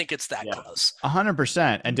really think it's that close.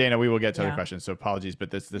 100%. And Dana, we will get to other questions, so apologies, but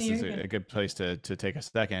this is a good place to take a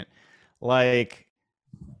second. Like,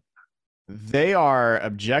 they are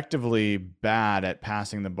objectively bad at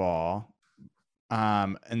passing the ball,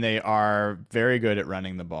 and they are very good at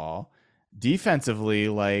running the ball. Defensively,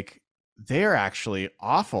 like, they are actually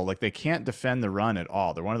awful. Like, they can't defend the run at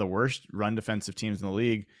all. They're one of the worst run defensive teams in the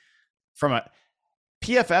league.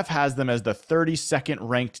 PFF has them as the 32nd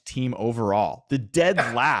ranked team overall, the dead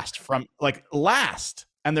last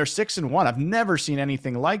and they're 6-1. I've never seen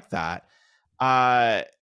anything like that.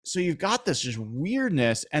 So you've got this just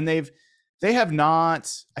weirdness, and they have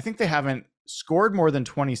not, I think they haven't scored more than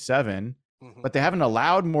 27, but they haven't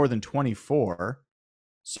allowed more than 24.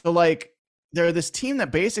 So, like, they're this team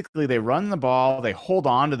that basically they run the ball, they hold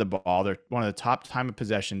on to the ball. They're one of the top time of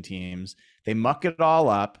possession teams. They muck it all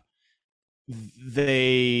up.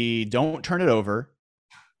 They don't turn it over.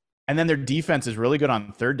 And then their defense is really good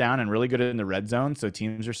on third down and really good in the red zone. So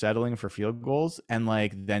teams are settling for field goals. And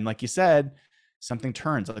then, like you said, something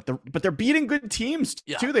turns. But they're beating good teams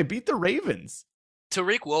too. They beat the Ravens.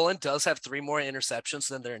 Tariq Woolen does have 3 more interceptions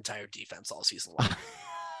than their entire defense all season long.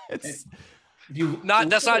 That's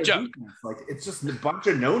not a joke. Defense, like, it's just a bunch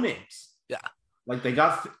of no names. Yeah. Like, they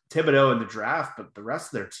got Thibodeau in the draft, but the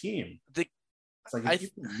rest of their team, it's like if you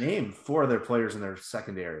can name 4 of their players in their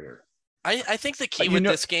secondary. I think the key with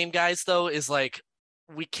this game, guys, though, is like,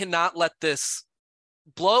 we cannot let this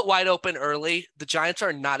blow it wide open early. The Giants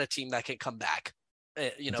are not a team that can come back.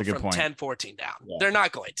 from 10-14 down. Yeah. They're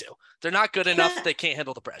not going to. They're not good enough. They can't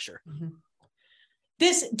handle the pressure. Mm-hmm.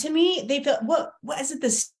 This, to me, they felt, what is it? The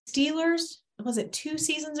Steelers, was it 2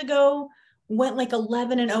 seasons ago, went like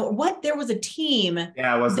 11-0. What? There was a team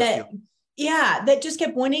that just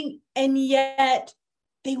kept winning, and yet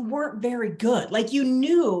they weren't very good. Like, you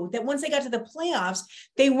knew that once they got to the playoffs,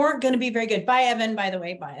 they weren't going to be very good. Bye, Evan, by the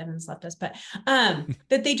way. Bye, Evan's left us. But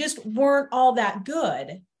that they just weren't all that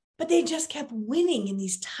good. But they just kept winning in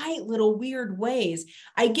these tight little weird ways.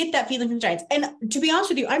 I get that feeling from the Giants. And to be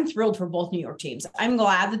honest with you, I'm thrilled for both New York teams. I'm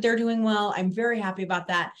glad that they're doing well. I'm very happy about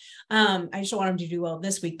that. I just don't want them to do well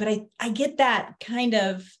this week. But I get that kind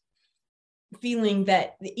of feeling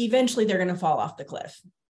that eventually they're going to fall off the cliff.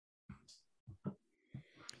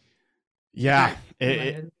 Yeah,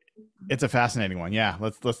 it's a fascinating one. Yeah,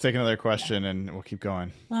 let's take another question and we'll keep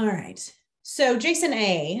going. All right. So Jason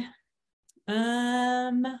A.,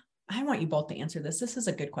 I want you both to answer this. This is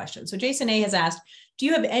a good question. So Jason A. has asked, do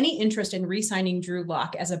you have any interest in re-signing Drew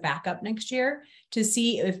Lock as a backup next year to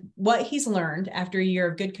see if what he's learned after a year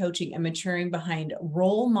of good coaching and maturing behind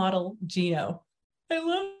role model Geno? I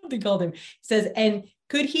love what they called him. He says, and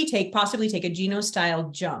could he possibly take a Geno style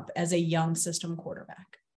jump as a young system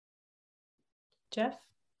quarterback? Jeff?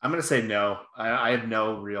 I'm going to say no. I have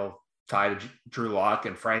no real tie to Drew Lock,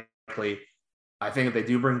 and frankly, I think if they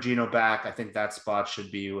do bring Geno back, I think that spot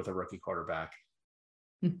should be with a rookie quarterback.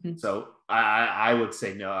 Mm-hmm. So I would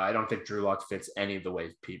say no. I don't think Drew Lock fits any of the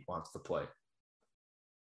ways Pete wants to play.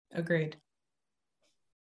 Agreed.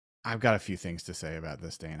 I've got a few things to say about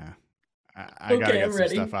this, Dana. I gotta get some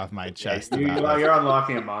stuff off my chest. You're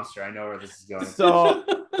unlocking a monster. I know where this is going. So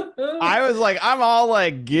I was like, I'm all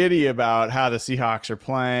like giddy about how the Seahawks are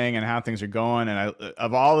playing and how things are going. And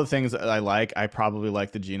of all the things that I like, I probably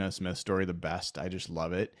like the Geno Smith story the best. I just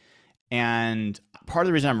love it. And part of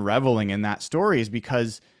the reason I'm reveling in that story is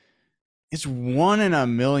because it's 1 in a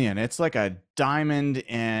million. It's like a diamond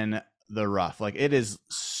in the rough. Like, it is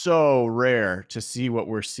so rare to see what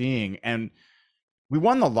we're seeing. And we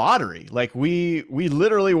won the lottery. Like, we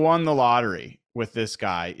literally won the lottery with this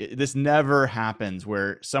guy. This never happens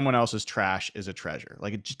where someone else's trash is a treasure.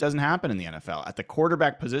 Like, it just doesn't happen in the NFL at the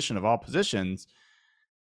quarterback position of all positions.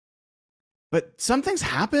 But something's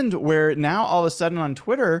happened where now all of a sudden on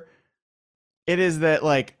Twitter, it is that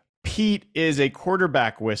like Pete is a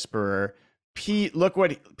quarterback whisperer.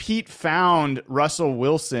 Pete found Russell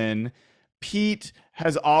Wilson. Pete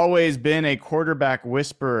has always been a quarterback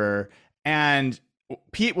whisperer, and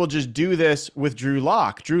Pete will just do this with Drew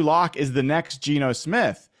Lock. Drew Lock is the next Geno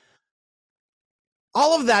Smith.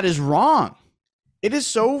 All of that is wrong. It is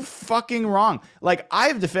so fucking wrong. Like,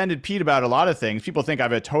 I've defended Pete about a lot of things. People think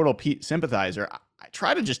I'm a total Pete sympathizer. I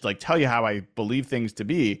try to just like tell you how I believe things to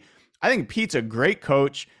be. I think Pete's a great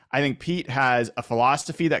coach. I think Pete has a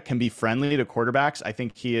philosophy that can be friendly to quarterbacks. I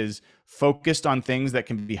think he is focused on things that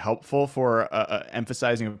can be helpful for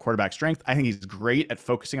emphasizing a quarterback strength. I think he's great at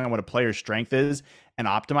focusing on what a player's strength is and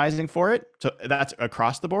optimizing for it. So that's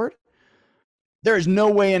across the board. There is no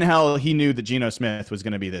way in hell he knew that Geno Smith was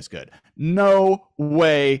going to be this good. No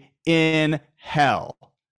way in hell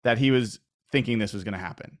that he was thinking this was going to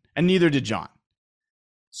happen. And neither did John.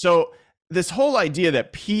 So this whole idea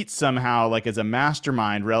that Pete somehow like is a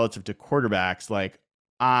mastermind relative to quarterbacks, like,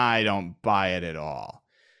 I don't buy it at all.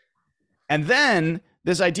 And then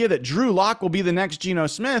this idea that Drew Lock will be the next Geno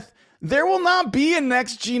Smith, there will not be a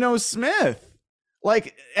next Geno Smith.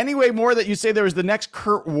 Like, anyway, more that you say there was the next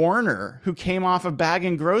Kurt Warner who came off of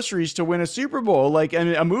bagging groceries to win a Super Bowl, like,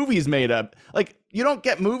 and a movie's made up. Like, you don't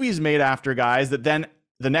get movies made after guys that then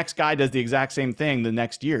the next guy does the exact same thing the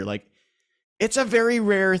next year. Like, it's a very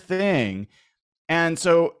rare thing. And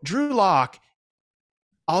so Drew Lock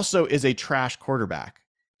also is a trash quarterback.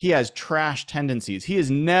 He has trash tendencies. He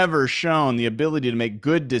has never shown the ability to make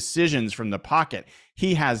good decisions from the pocket.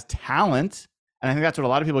 He has talent, and I think that's what a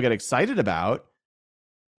lot of people get excited about.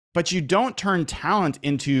 But you don't turn talent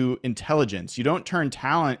into intelligence. You don't turn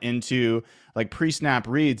talent into like pre-snap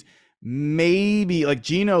reads. Maybe like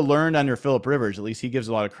Geno learned under Phillip Rivers. At least he gives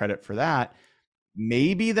a lot of credit for that.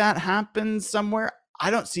 Maybe that happens somewhere.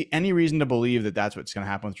 I don't see any reason to believe that that's what's going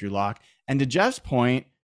to happen with Drew Lock. And to Jeff's point,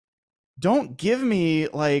 don't give me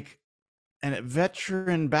like a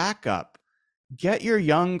veteran backup. Get your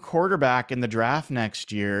young quarterback in the draft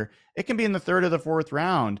next year. It can be in the 3rd or the 4th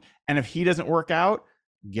round. And if he doesn't work out,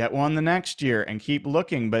 get one the next year and keep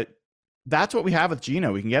looking. But that's what we have with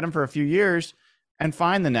Geno. We can get him for a few years and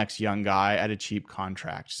find the next young guy at a cheap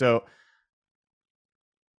contract. So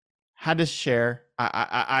had to share.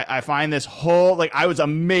 I find this whole, like, I was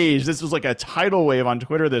amazed. This was like a tidal wave on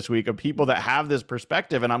Twitter this week of people that have this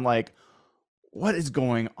perspective. And I'm like, what is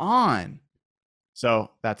going on? So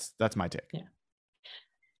that's my take. Yeah.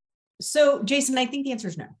 So Jason, I think the answer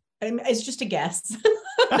is no. It's just a guess.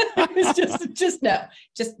 It's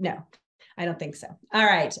just no. I don't think so. All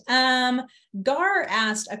right. Gar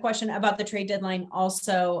asked a question about the trade deadline,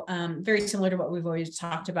 also very similar to what we've always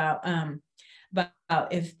talked about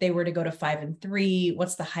if they were to go to 5-3,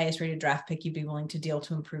 what's the highest rated draft pick you'd be willing to deal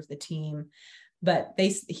to improve the team? But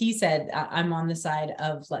he said, I'm on the side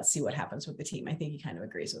of let's see what happens with the team. I think he kind of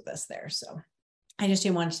agrees with us there. So I just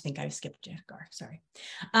didn't want to think I skipped Gar. Sorry.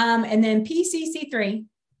 And then PCC3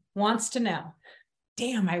 wants to know,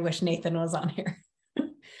 damn, I wish Nathan was on here.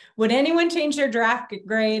 Would anyone change their draft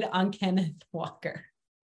grade on Kenneth Walker?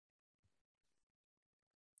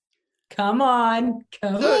 Come on.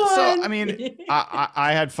 So, I mean,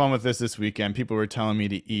 I had fun with this weekend. People were telling me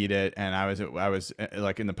to eat it, and I was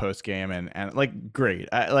like in the post game, and like great.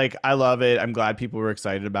 I love it. I'm glad people were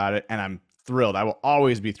excited about it, and I'm thrilled. I will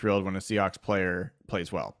always be thrilled when a Seahawks player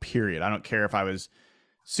plays well. Period. I don't care if I was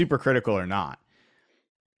super critical or not.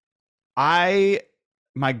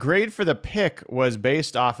 My grade for the pick was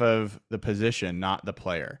based off of the position, not the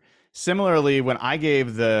player. Similarly, when I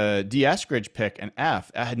gave the D. Eskridge pick an F,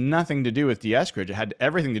 it had nothing to do with D. Eskridge. It had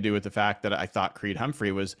everything to do with the fact that I thought Creed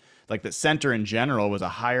Humphrey was like that center in general was a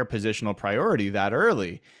higher positional priority that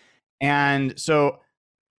early. And so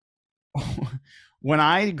when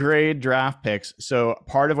I grade draft picks, so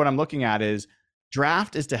part of what I'm looking at is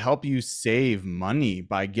draft is to help you save money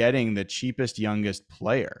by getting the cheapest, youngest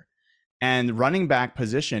player. And running back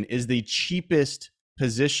position is the cheapest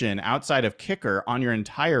position outside of kicker on your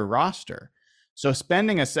entire roster. So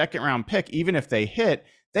spending a second round pick, even if they hit,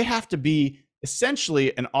 they have to be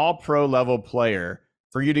essentially an all pro level player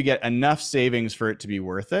for you to get enough savings for it to be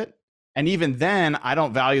worth it. And even then, I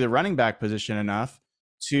don't value the running back position enough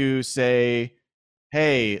to say,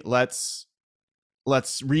 hey, let's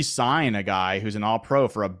re-sign a guy who's an all pro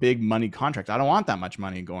for a big money contract. I don't want that much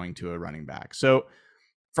money going to a running back. So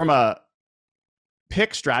from a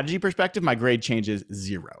pick strategy perspective, my grade changes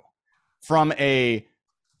 0. From a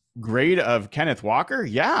grade of Kenneth Walker,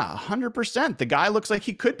 yeah, 100%. The guy looks like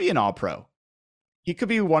he could be an all-pro. He could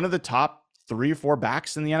be one of the top 3 or 4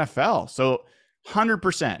 backs in the NFL. So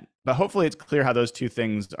 100%. But hopefully it's clear how those two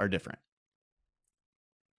things are different.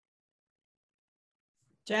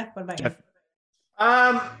 Jeff, what about you?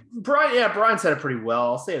 Brian said it pretty well.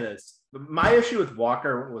 I'll say this. My issue with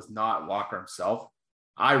Walker was not Walker himself.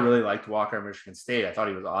 I really liked Walker at Michigan State. I thought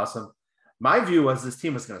he was awesome. My view was this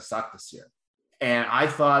team was going to suck this year. And I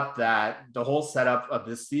thought that the whole setup of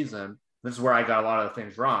this season, this is where I got a lot of the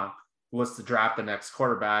things wrong, was to draft the next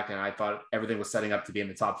quarterback. And I thought everything was setting up to be in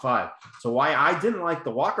the top 5. So why I didn't like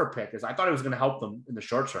the Walker pick is I thought it was going to help them in the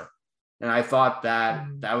short term. And I thought that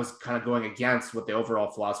that was kind of going against what the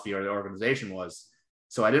overall philosophy or the organization was.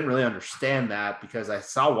 So I didn't really understand that because I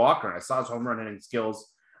saw Walker and I saw his home run hitting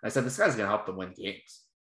skills. I said, this guy's going to help them win games.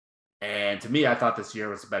 And to me, I thought this year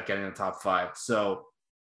was about getting in the top 5. So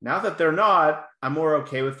now that they're not, I'm more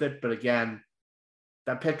okay with it. But again,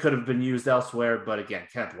 that pick could have been used elsewhere. But again,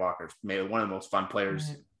 Kenneth Walker's maybe one of the most fun players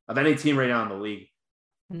of any team right now in the league.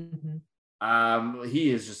 Mm-hmm. He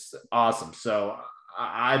is just awesome. So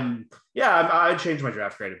I'd change my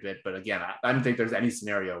draft grade a bit. But again, I don't think there's any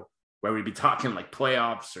scenario where we'd be talking like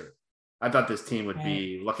playoffs or I thought this team would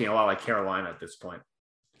be looking a lot like Carolina at this point.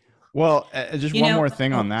 Well, just one more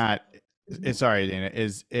thing on that. Sorry, Dana,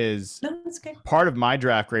 is no, that's okay. Part of my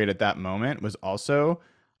draft grade at that moment was also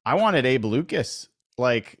I wanted Abe Lucas.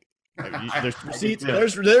 Like there's receipts.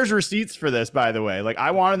 There's receipts for this, by the way. Like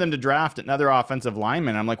I wanted them to draft another offensive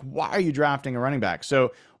lineman. I'm like, why are you drafting a running back?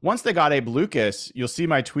 So once they got Abe Lucas, you'll see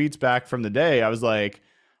my tweets back from the day. I was like,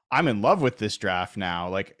 I'm in love with this draft now.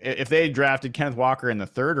 Like if they had drafted Kenneth Walker in the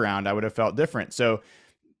 3rd round, I would have felt different. So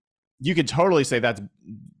you could totally say that's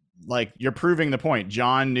like you're proving the point.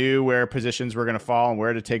 John knew where positions were going to fall and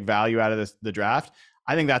where to take value out of the draft.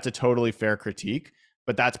 I think that's a totally fair critique,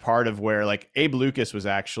 but that's part of where like Abe Lucas was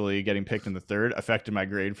actually getting picked in the 3rd affected my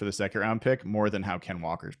grade for the 2nd round pick more than how Ken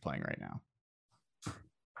Walker's playing right now.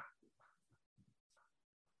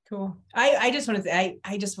 Cool. I just want to say,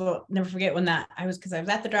 I just will never forget when because I was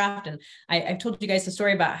at the draft and I've told you guys the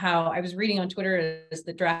story about how I was reading on Twitter as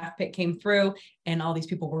the draft pick came through and all these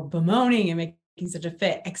people were bemoaning and making such a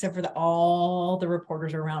fit, except for all the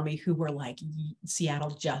reporters around me who were like, Seattle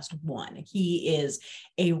just won. He is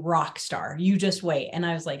a rock star. You just wait. And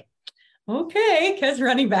I was like, okay, because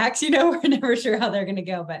running backs, we're never sure how they're going to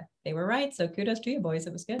go, but they were right. So kudos to you, boys.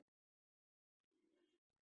 It was good.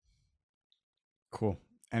 Cool.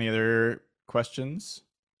 Any other questions?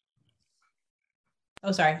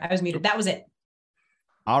 Oh, sorry. I was muted. That was it.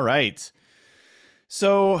 All right.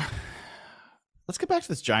 So let's get back to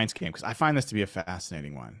this Giants game because I find this to be a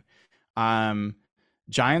fascinating one.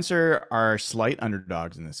 Giants are slight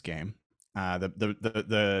underdogs in this game.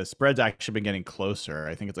 The spread's actually been getting closer.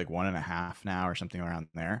 I think it's like 1.5 now or something around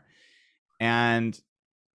there. And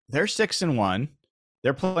they're 6-1.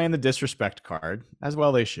 They're playing the disrespect card, as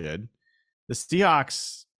well they should. The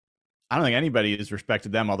Seahawks, I don't think anybody has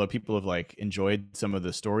respected them, although people have like enjoyed some of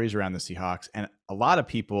the stories around the Seahawks. And a lot of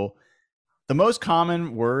people, the most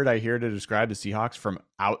common word I hear to describe the Seahawks from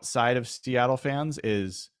outside of Seattle fans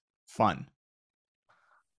is fun.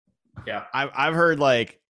 Yeah. I've heard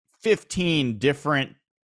like 15 different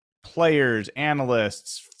players,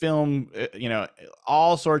 analysts, film,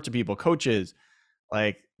 all sorts of people, coaches,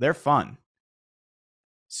 like they're fun.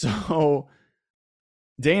 So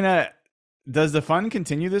Dana, does the fun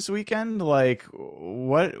continue this weekend? Like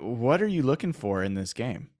what are you looking for in this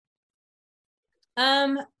game?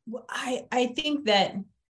 I think that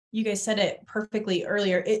you guys said it perfectly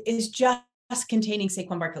earlier. It is just containing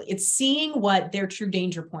Saquon Barkley. It's seeing what their true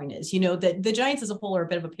danger point is. The Giants as a whole are a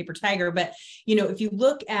bit of a paper tiger, but if you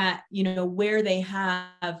look at where they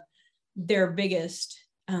have their biggest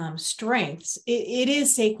strengths, it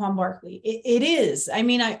is Saquon Barkley. It is. I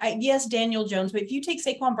mean, yes, Daniel Jones, but if you take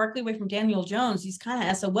Saquon Barkley away from Daniel Jones, he's kind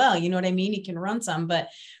of SOL. You know what I mean? He can run some, but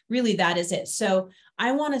really that is it. So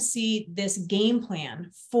I want to see this game plan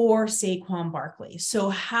for Saquon Barkley. So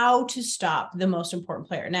how to stop the most important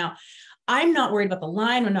player. Now, I'm not worried about the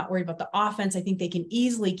line. I'm not worried about the offense. I think they can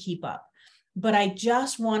easily keep up, but I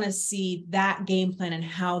just want to see that game plan and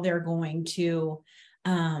how they're going to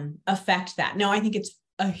affect that. Now, I think it's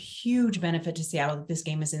a huge benefit to Seattle that this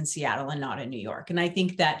game is in Seattle and not in New York. And I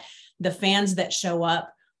think that the fans that show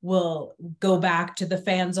up will go back to the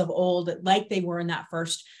fans of old, like they were in that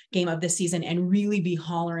first game of the season, and really be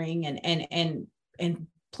hollering and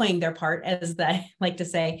playing their part, as I like to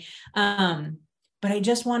say. But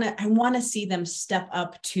I want to see them step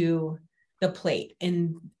up to the plate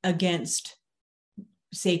and against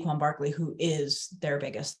Saquon Barkley, who is their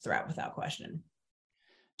biggest threat without question.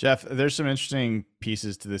 Jeff, there's some interesting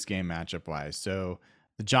pieces to this game matchup wise. So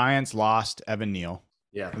the Giants lost Evan Neal,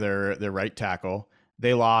 their right tackle.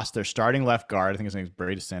 They lost their starting left guard. I think his name is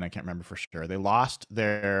Bradison. I can't remember for sure. They lost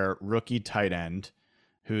their rookie tight end,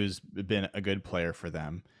 who's been a good player for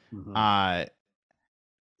them. Mm-hmm.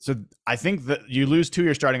 So I think that you lose 2 of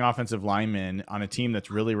your starting offensive linemen on a team that's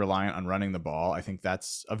really reliant on running the ball. I think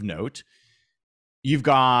that's of note. You've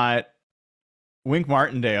got Wink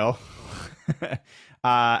Martindale,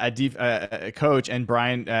 a coach, and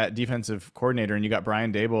Brian, defensive coordinator, and you got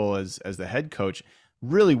Brian Daboll as the head coach.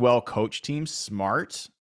 Really well coached team, smart,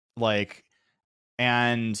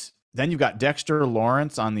 and then you've got Dexter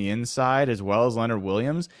Lawrence on the inside as well as Leonard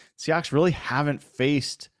Williams. Seahawks really haven't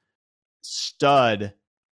faced stud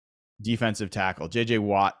defensive tackle. JJ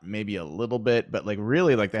Watt maybe a little bit, but they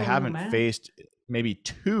haven't faced maybe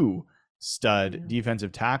 2 stud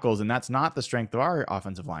defensive tackles, and that's not the strength of our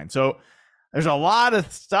offensive line. So there's a lot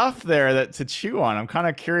of stuff there to chew on. I'm kind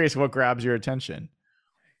of curious what grabs your attention.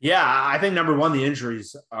 Yeah, I think number one, the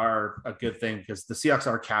injuries are a good thing because the Seahawks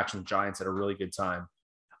are catching the Giants at a really good time.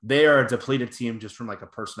 They are a depleted team just from a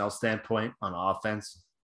personnel standpoint on offense.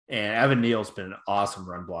 And Evan Neal's been an awesome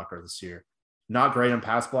run blocker this year. Not great on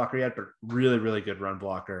pass blocker yet, but really, really good run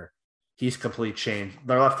blocker. He's complete change.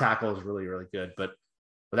 Their left tackle is really, really good, but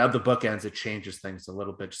without the bookends, it changes things a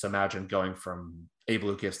little bit. Just imagine going from Abe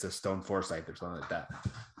Lucas to Stone Forsythe or something like that.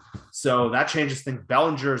 So that changes things.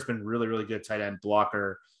 Bellinger has been really, really good tight end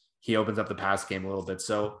blocker. He opens up the pass game a little bit.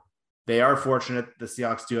 So they are fortunate. The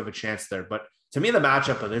Seahawks do have a chance there. But to me, the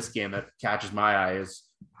matchup of this game that catches my eye is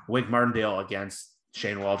Wink Martindale against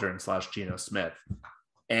Shane Waldron / Geno Smith.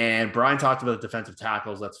 And Brian talked about the defensive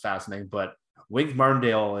tackles. That's fascinating. But Wink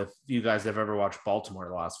Martindale, if you guys have ever watched Baltimore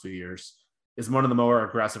the last few years, is one of the more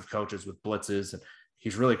aggressive coaches with blitzes. And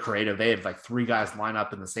he's really creative. They had 3 guys line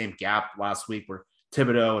up in the same gap last week where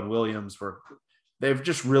Thibodeau and Williams they're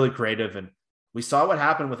just really creative. And we saw what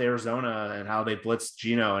happened with Arizona and how they blitzed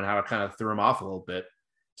Geno and how it kind of threw him off a little bit.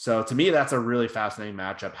 So to me, that's a really fascinating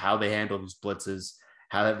matchup, how they handle these blitzes,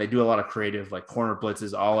 how they do a lot of creative, corner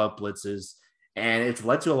blitzes, all out blitzes. And it's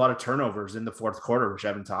led to a lot of turnovers in the fourth quarter, which I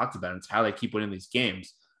haven't talked about. It's how they keep winning these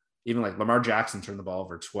games. Even Lamar Jackson turned the ball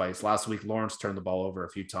over twice. Last week, Lawrence turned the ball over a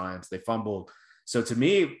few times. They fumbled. So to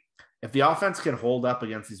me, if the offense can hold up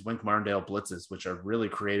against these Wink Martindale blitzes, which are really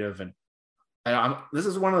creative, and this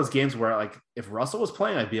is one of those games where if Russell was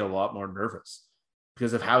playing, I'd be a lot more nervous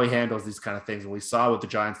because of how he handles these kind of things. And we saw what the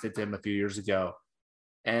Giants did to him a few years ago.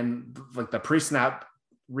 And the pre-snap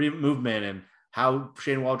movement and how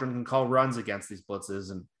Shane Waldron can call runs against these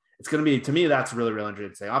blitzes. And it's going to be, to me, that's really, really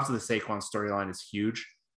interesting. Obviously, the Saquon storyline is huge.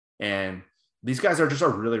 And these guys are just a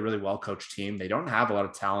really, really well-coached team. They don't have a lot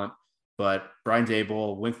of talent, but Brian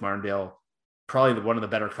Daboll, Wink Martindale, probably one of the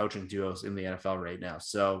better coaching duos in the NFL right now.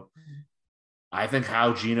 So I think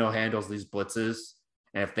how Geno handles these blitzes,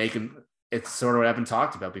 and if they can, it's sort of what I've been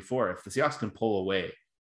talked about before. If the Seahawks can pull away,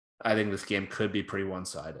 I think this game could be pretty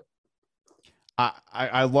one-sided.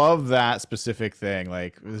 I love that specific thing.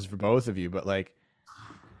 Like, this is for both of you, but like,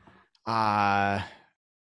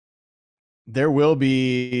 there will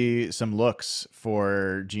be some looks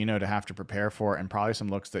for Geno to have to prepare for, and probably some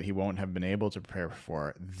looks that he won't have been able to prepare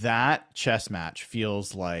for. That chess match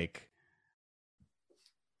feels like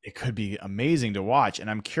it could be amazing to watch. And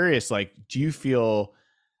I'm curious, like, do you feel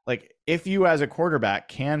like if you as a quarterback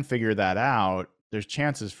can figure that out, there's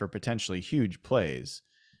chances for potentially huge plays.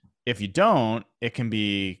 If you don't, it can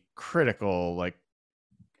be critical, like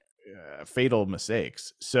fatal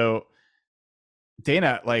mistakes. So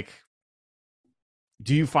Dana, like,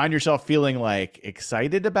 do you find yourself feeling like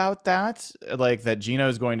excited about that? Like that Geno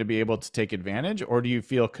is going to be able to take advantage, or do you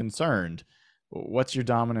feel concerned? What's your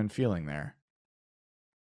dominant feeling there?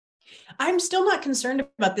 I'm still not concerned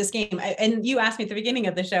about this game. And you asked me at the beginning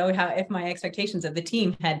of the show how if my expectations of the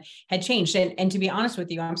team had changed. And to be honest with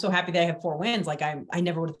you, I'm so happy that I have 4 wins. Like I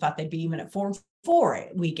never would have thought they'd be even at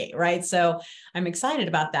 4-4 week 8, right? So I'm excited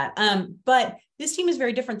about that. But this team is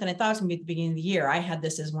very different than I thought it was going to be at the beginning of the year. I had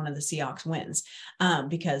this as one of the Seahawks wins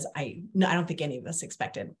because I don't think any of us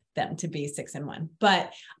expected them to be 6-1.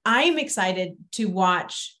 But I'm excited to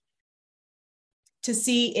watch to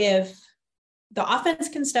see if the offense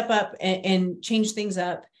can step up and change things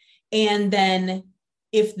up. And then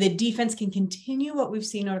if the defense can continue what we've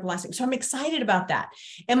seen over the last, so I'm excited about that.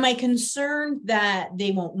 Am I concerned that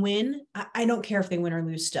they won't win? I don't care if they win or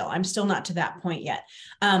lose still. I'm still not to that point yet.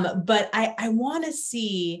 But I want to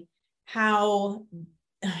see how,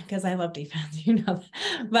 because I love defense, you know,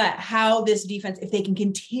 but how this defense, if they can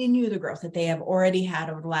continue the growth that they have already had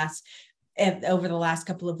over the last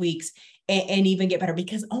couple of weeks and even get better,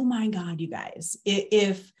 because, oh my God, you guys,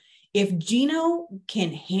 if Geno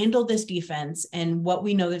can handle this defense and what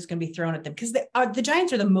we know that's going to be thrown at them, because the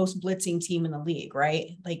Giants are the most blitzing team in the league,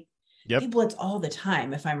 right? Like they blitz all the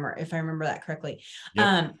time. If I remember that correctly,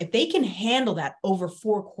 if they can handle that over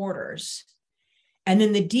 4 quarters, and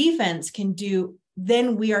then the defense can do,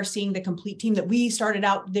 then we are seeing the complete team that we started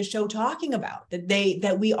out this show talking about,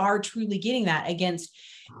 that we are truly getting that against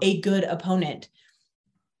a good opponent.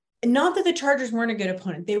 Not that the Chargers weren't a good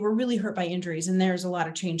opponent. They were really hurt by injuries and there's a lot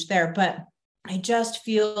of change there, but I just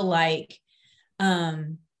feel like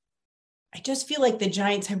the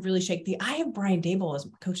Giants have really shaken I have Brian Daboll as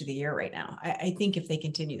coach of the year right now. I think if they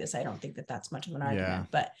continue this, I don't think that that's much of an argument,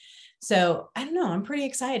 but so I don't know. I'm pretty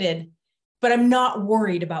excited, but I'm not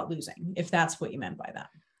worried about losing, if that's what you meant by that.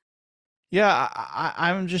 Yeah.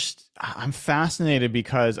 I'm fascinated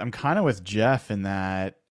because I'm kind of with Jeff in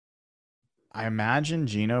that I imagine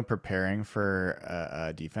Geno preparing for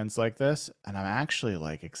a defense like this, and I'm actually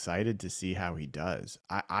like excited to see how he does.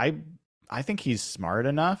 I think he's smart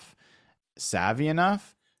enough, savvy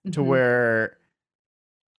enough to where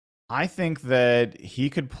I think that he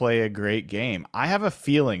could play a great game. I have a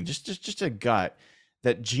feeling, just a gut,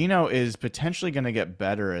 that Geno is potentially going to get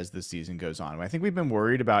better as the season goes on. I think we've been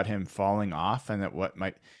worried about him falling off, and that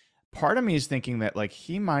part of me is thinking that like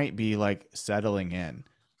he might be like settling in,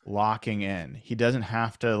 locking in. He doesn't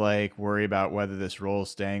have to like worry about whether this role is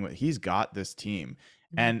staying. He's got this team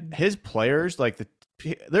and his players, like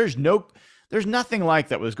there's nothing like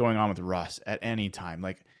that was going on with Russ at any time.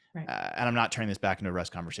 Like, and I'm not turning this back into a Russ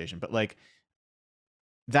conversation, but like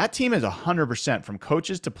that team is 100% from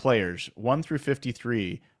coaches to players 1 through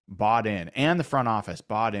 53 bought in, and the front office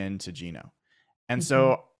bought into Geno. And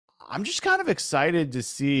so I'm just kind of excited to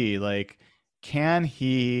see, like, can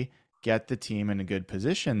he get the team in a good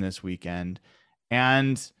position this weekend?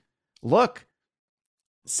 And look,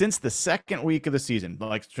 since the second week of the season,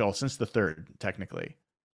 since the third, technically,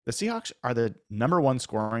 the Seahawks are the #1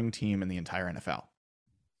 scoring team in the entire NFL.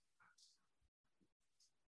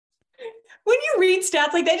 When you read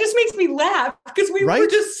stats like that, it just makes me laugh because we were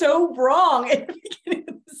just so wrong at the beginning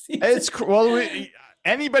of the season.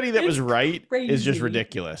 Anybody that was right is just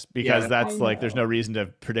ridiculous, because that's like, there's no reason to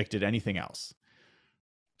have predicted anything else.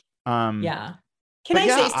 Can I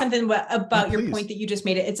say something about your point that you just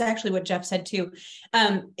made? It's actually what Jeff said too.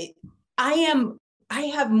 I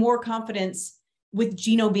have more confidence with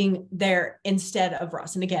Geno being there instead of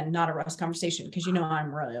Russ. And again, not a Russ conversation, because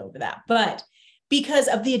I'm really over that, but because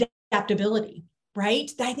of the adaptability.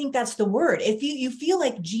 right? I think that's the word. If you feel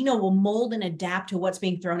like Geno will mold and adapt to what's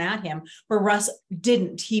being thrown at him, where Russ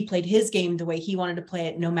didn't. He played his game the way he wanted to play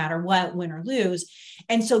it, no matter what, win or lose.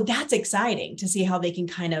 And so that's exciting to see how they can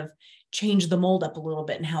kind of change the mold up a little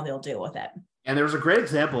bit and how they'll deal with it. And there was a great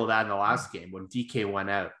example of that in the last game when DK went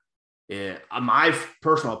out. My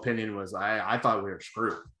personal opinion was I thought we were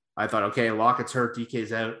screwed. I thought, okay, Lockett's hurt,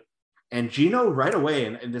 DK's out. And Geno right away,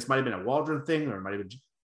 and this might have been a Waldron thing, or it might have been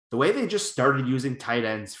the way they just started using tight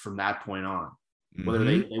ends from that point on. Whether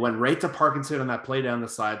they went right to Parkinson on that play down the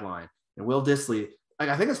sideline, and Will Dissly, like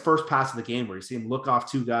I think his first pass of the game where you see him look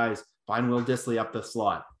off two guys, find Will Dissly up the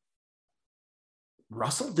slot.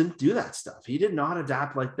 Russell didn't do that stuff. He did not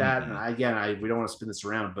adapt like that. And we don't want to spin this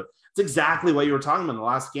around, but it's exactly what you were talking about in the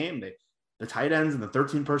last game. The tight ends and the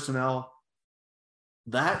 13 personnel,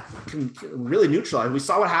 that can really neutralize. We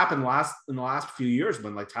saw what happened in the last few years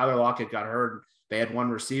when like Tyler Lockett got hurt. They had one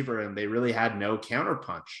receiver and they really had no counter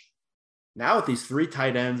punch. Now with these three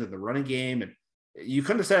tight ends and the running game, and you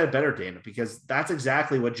couldn't have said it better, Dana, because that's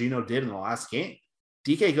exactly what Geno did in the last game.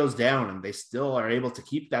 DK goes down and they still are able to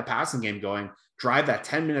keep that passing game going, drive that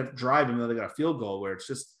 10-minute drive, even though they got a field goal where it's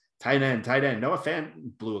just tight end. Noah Fant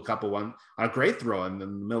blew a couple one on a great throw in the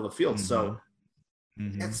middle of the field. So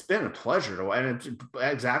it's been a pleasure to, and it's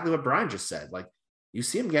exactly what Brian just said. Like you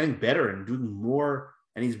see him getting better and doing more,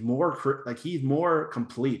 and he's more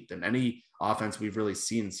complete than any offense we've really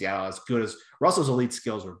seen in Seattle. As good as Russell's elite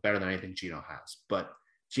skills were better than anything Geno has, but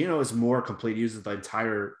Geno is more complete. He uses the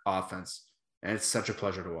entire offense, and it's such a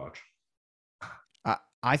pleasure to watch.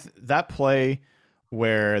 That play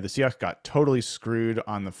where the Seahawks got totally screwed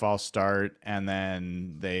on the false start, and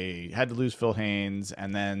then they had to lose Phil Haynes,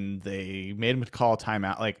 and then they made him call a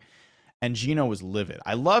timeout. And Geno was livid.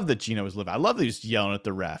 I love that Geno was livid. I love that he was yelling at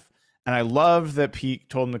the ref, and I love that Pete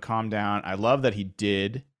told him to calm down. I love that he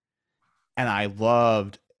did, and I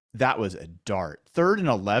loved that was a dart. 3rd and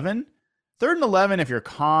 11. 3rd and 11, if you're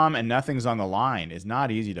calm and nothing's on the line, is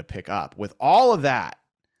not easy to pick up. With all of that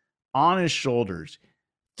on his shoulders,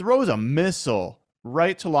 throws a missile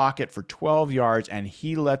right to Lockett for 12 yards, and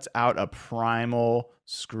he lets out a primal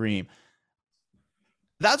scream.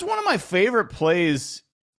 That's one of my favorite plays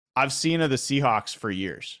I've seen of the Seahawks for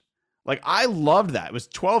years. Like, I loved that. It was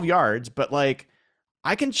 12 yards, but like,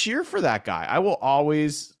 I can cheer for that guy. I will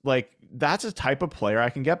always, like, that's a type of player I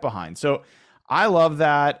can get behind. So I love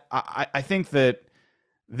that. I think that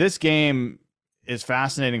this game is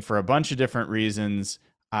fascinating for a bunch of different reasons.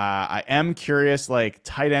 I am curious, like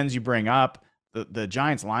tight ends you bring up, the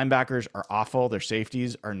Giants linebackers are awful. Their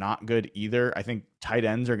safeties are not good either. I think tight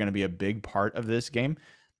ends are going to be a big part of this game.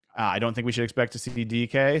 I don't think we should expect to see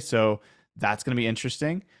DK, so that's going to be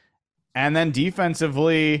interesting. And then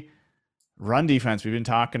defensively, run defense, we've been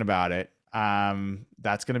talking about it.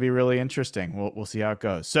 That's going to be really interesting. We'll see how it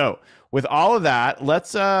goes. So with all of that,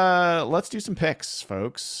 let's do some picks,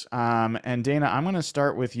 folks. And Dana, I'm going to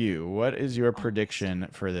start with you. What is your prediction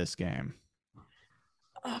for this game?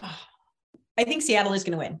 I think Seattle is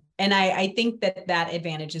going to win. And I think that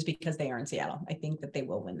advantage is because they are in Seattle. I think that they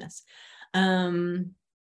will win this. I've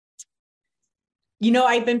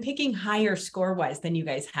been picking higher score-wise than you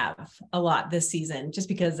guys have a lot this season, just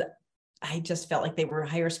because I just felt like they were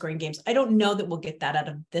higher scoring games. I don't know that we'll get that out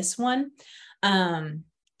of this one.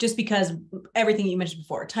 Just because everything you mentioned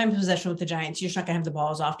before, time of possession with the Giants, you're just not going to have the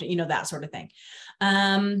ball as often, that sort of thing.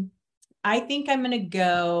 I think I'm going to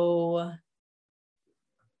go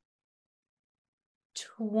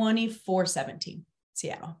 24-17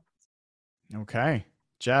 Seattle. Okay.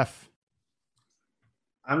 Jeff.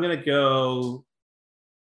 I'm going to go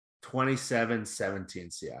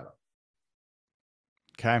 27-17 Seattle.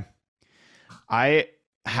 Okay. I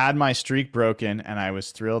had my streak broken and I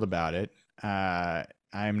was thrilled about it.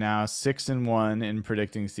 I'm now 6-1 in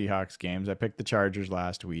predicting Seahawks games. I picked the Chargers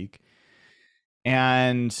last week,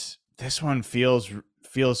 and this one feels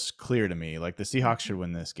clear to me. Like the Seahawks should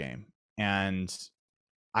win this game. And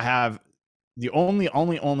I have the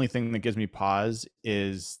only thing that gives me pause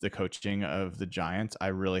is the coaching of the Giants. I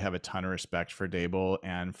really have a ton of respect for Dable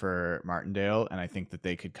and for Martindale, and I think that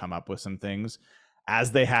they could come up with some things,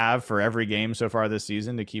 as they have for every game so far this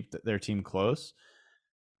season, to keep their team close.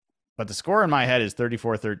 But the score in my head is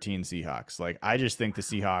 34-13 Seahawks. Like, I just think the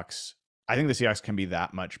Seahawks can be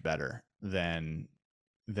that much better than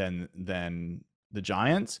the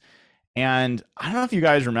Giants. And I don't know if you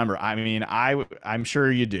guys remember. I mean, I'm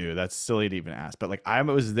sure you do. That's silly to even ask. But like, I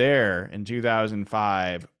was there in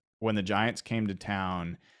 2005 when the Giants came to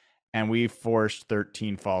town and we forced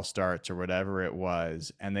 13 false starts or whatever it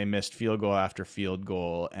was, and they missed field goal after field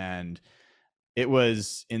goal, and it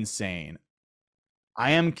was insane.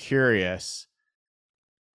 I am curious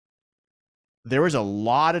there was a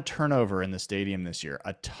lot of turnover in the stadium this year.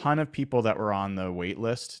 A ton of people that were on the wait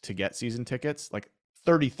list to get season tickets, like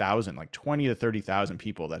 30,000, like 20 to 30,000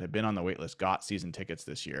 people that had been on the wait list got season tickets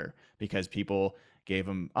this year because people gave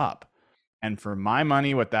them up. And for my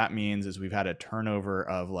money, what that means is we've had a turnover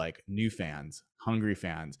of like new fans, hungry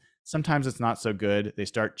fans. Sometimes it's not so good. They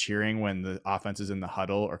start cheering when the offense is in the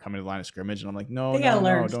huddle or coming to the line of scrimmage. And I'm like, no,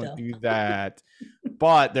 don't do that.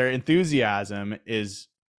 But their enthusiasm is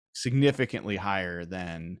significantly higher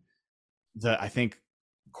than I think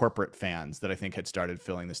corporate fans that I think had started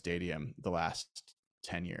filling the stadium the last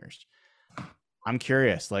 10 years. I'm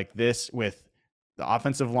curious, like this with the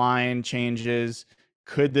offensive line changes,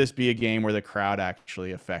 could this be a game where the crowd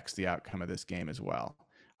actually affects the outcome of this game as well?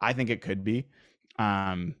 I think it could be.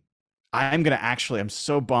 I'm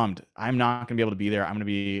so bummed. I'm not going to be able to be there. I'm going to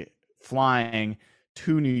be flying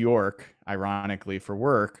to New York, ironically, for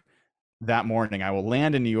work that morning. I will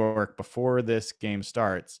land in New York before this game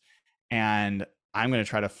starts, and I'm going to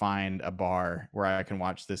try to find a bar where I can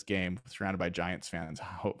watch this game surrounded by Giants fans,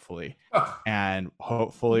 hopefully, and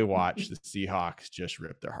hopefully watch the Seahawks just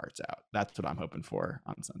rip their hearts out. That's what I'm hoping for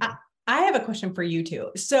on Sunday. I have a question for you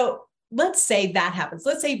too. So let's say that happens.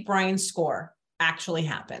 Let's say Brian's score actually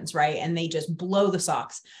happens, right? And they just blow the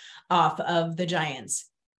socks off of the Giants.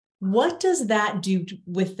 What does that do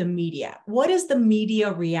with the media? What is the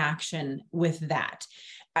media reaction with that?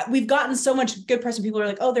 We've gotten so much good press and people are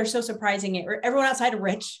like, oh, they're so surprising. Everyone outside of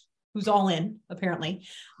Rich, who's all in apparently,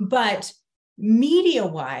 but media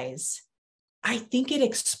wise, I think it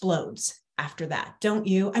explodes after that. Don't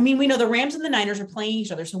you? I mean, we know the Rams and the Niners are playing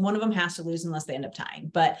each other. So one of them has to lose unless they end up tying,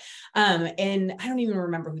 but, and I don't even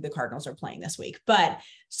remember who the Cardinals are playing this week, but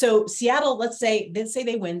so Seattle, let's say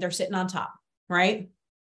they win, they're sitting on top, right?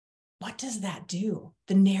 What does that do?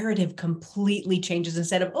 The narrative completely changes.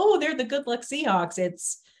 Instead of, oh, they're the good luck Seahawks,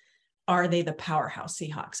 it's, are they the powerhouse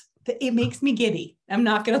Seahawks? It makes me giddy. I'm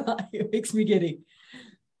not going to lie. It makes me giddy.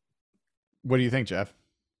 What do you think, Jeff?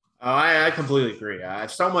 I completely agree.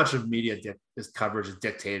 So much of media coverage is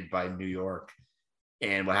dictated by New York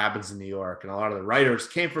and what happens in New York. And a lot of the writers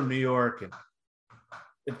came from New York. And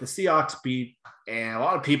if the Seahawks beat, and a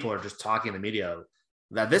lot of people are just talking in the media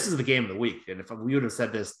that this is the game of the week. And if we would have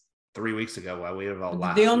said this 3 weeks ago, well, we would have all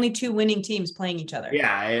laughed. The only two winning teams playing each other.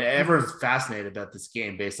 Yeah, everyone's fascinated about this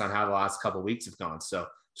game based on how the last couple of weeks have gone. So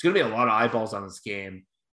there's going to be a lot of eyeballs on this game.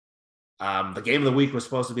 The game of the week was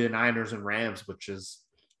supposed to be the Niners and Rams, which is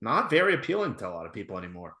not very appealing to a lot of people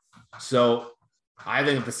anymore. So I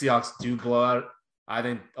think if the Seahawks do blow out, I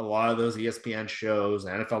think a lot of those ESPN shows,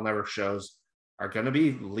 NFL Network shows are going to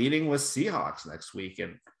be leading with Seahawks next week.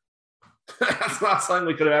 And that's not something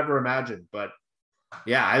we could have ever imagined. But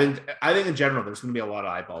yeah, I think in general, there's going to be a lot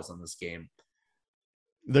of eyeballs on this game.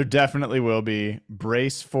 There definitely will be.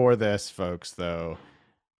 Brace for this, folks, though.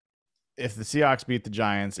 If the Seahawks beat the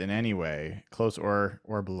Giants in any way, close or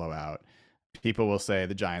blowout, people will say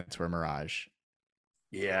the Giants were a mirage.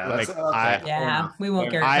 Yeah, we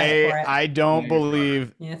won't get credit for it. I don't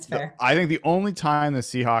believe. Yeah, it's fair. I think the only time the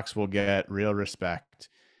Seahawks will get real respect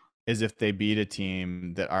is if they beat a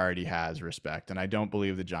team that already has respect, and I don't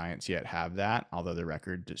believe the Giants yet have that. Although the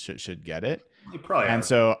record should get it.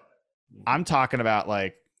 So I'm talking about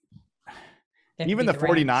like even the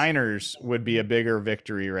 49ers would be a bigger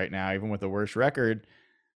victory right now, even with a worse record.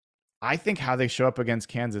 I think how they show up against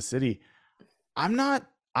Kansas City. I'm not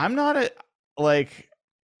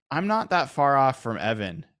that far off from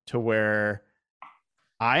Evan to where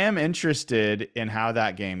I am interested in how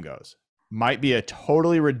that game goes. Might be a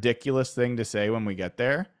totally ridiculous thing to say when we get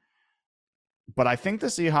there, but I think the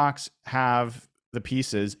Seahawks have the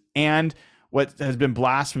pieces, and what has been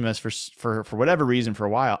blasphemous for whatever reason for a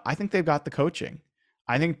while, I think they've got the coaching.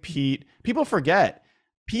 I think people forget,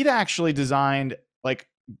 Pete actually designed like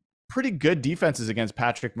pretty good defenses against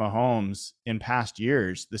Patrick Mahomes in past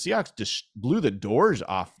years. The Seahawks just blew the doors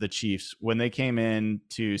off the Chiefs when they came in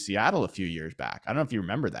to Seattle a few years back. I don't know if you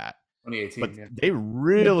remember that. 2018, but they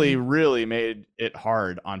really made it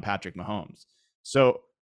hard on Patrick Mahomes. So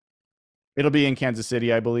it'll be in Kansas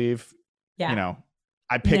City, I believe. Yeah. You know,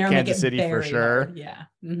 I picked Kansas City for sure. Hard. Yeah.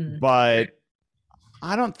 Mm-hmm. But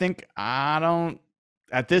I don't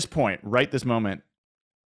at this point, right this moment,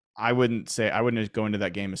 I wouldn't go into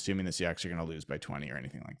that game assuming the Seahawks are going to lose by 20 or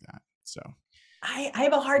anything like that. So I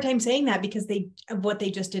have a hard time saying that because of what they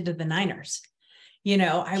just did to the Niners. You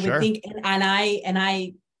know, I would think, and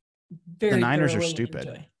I very, the Niners are stupid.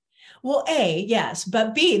 Enjoy. Well, A, yes,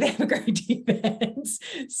 but B, they have a great defense.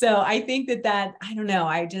 So I think that I don't know.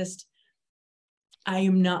 I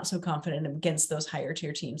am not so confident against those higher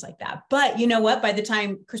tier teams like that. But you know what? By the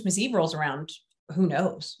time Christmas Eve rolls around, who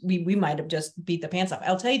knows? We might have just beat the pants off.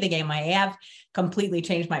 I'll tell you the game I have completely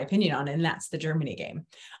changed my opinion on, and that's the Germany game.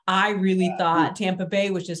 I really thought Tampa Bay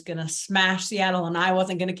was just going to smash Seattle, and I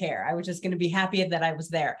wasn't going to care. I was just going to be happy that I was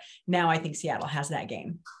there. Now I think Seattle has that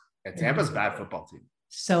game. Yeah, Tampa's a bad football team.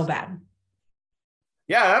 So bad.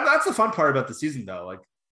 Yeah, that's the fun part about the season, though. Like,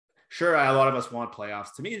 sure, a lot of us want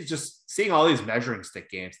playoffs. To me, it's just seeing all these measuring stick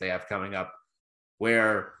games they have coming up,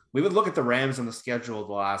 where we would look at the Rams on the schedule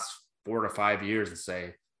the last 4 to 5 years and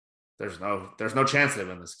say, there's no chance they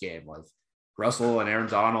win this game. Like Russell and Aaron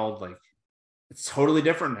Donald, like it's totally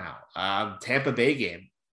different now. Tampa Bay game.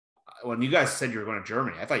 When you guys said you were going to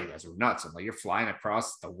Germany, I thought you guys were nuts. I'm like, you're flying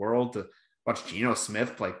across the world to watch Geno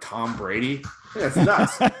Smith play Tom Brady. That's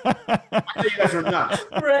nuts. I thought you guys are nuts.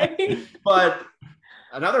 Right. But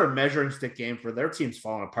another measuring stick game for their team's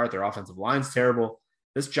falling apart. Their offensive line's terrible.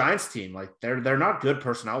 This Giants team, like they're not good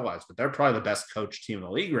personnel-wise, but they're probably the best coached team in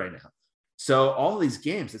the league right now. So all these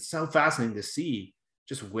games, it's so fascinating to see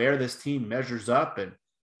just where this team measures up, and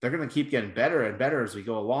they're going to keep getting better and better as we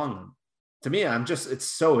go along. To me, it's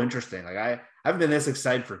so interesting. Like I haven't been this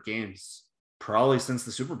excited for games probably since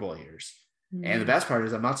the Super Bowl years. Mm-hmm. And the best part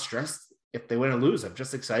is I'm not stressed if they win or lose. I'm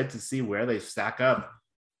just excited to see where they stack up,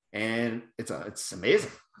 and it's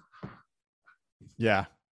amazing. Yeah.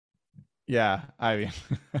 Yeah, I mean,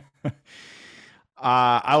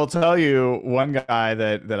 I will tell you one guy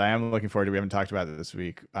that I am looking forward to. We haven't talked about it this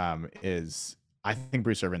week. Is I think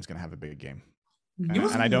Bruce Irvin's going to have a big game,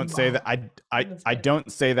 and I don't say that I don't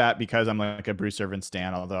say that because I'm like a Bruce Irvin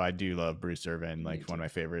stan. Although I do love Bruce Irvin, like one of my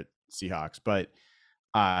favorite Seahawks. But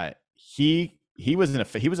he was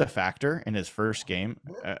a factor in his first game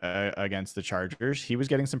against the Chargers. He was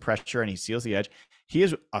getting some pressure and he seals the edge. He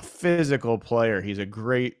is a physical player. He's a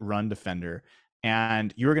great run defender.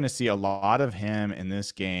 And you're going to see a lot of him in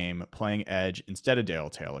this game playing edge instead of Dale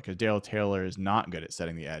Taylor, because Dale Taylor is not good at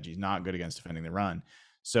setting the edge. He's not good against defending the run.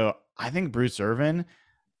 So I think Bruce Irvin,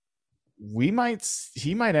 he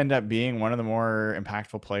might end up being one of the more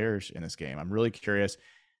impactful players in this game. I'm really curious.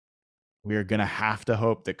 We are going to have to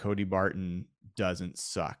hope that Cody Barton doesn't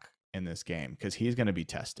suck in this game because he's going to be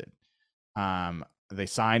tested. They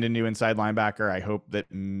signed a new inside linebacker. I hope that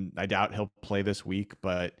I doubt he'll play this week,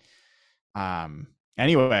 but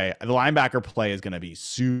anyway, the linebacker play is going to be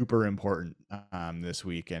super important this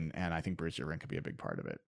week, and I think Bruce Irvin could be a big part of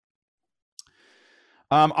it.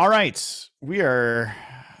 All right, we are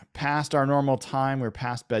past our normal time. We're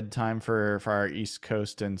past bedtime for our East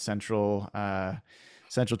Coast and Central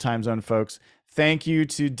time zone folks. Thank you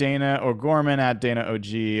to Dana O'Gorman at Dana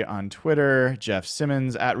OG on Twitter, Jeff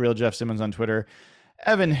Simmons at Real Jeff Simmons on Twitter,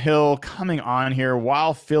 Evan Hill coming on here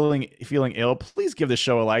while feeling ill. Please give the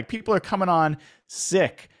show a like. People are coming on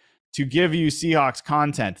sick to give you Seahawks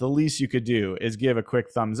content. The least you could do is give a quick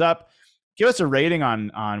thumbs up. Give us a rating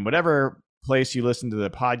on whatever place you listen to the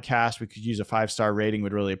podcast. We could use a 5-star rating.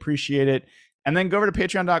 We'd really appreciate it. And then go over to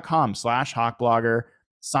patreon.com/hawkblogger.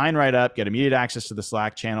 Sign right up, get immediate access to the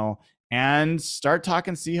Slack channel, and start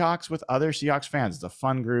talking Seahawks with other Seahawks fans. It's a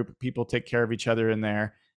fun group. People take care of each other in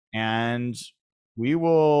there. And we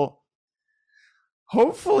will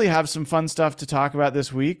hopefully have some fun stuff to talk about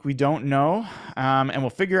this week. We don't know. And we'll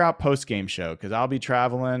figure out post-game show because I'll be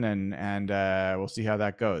traveling and we'll see how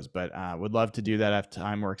that goes. But would love to do that if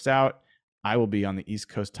time works out. I will be on the East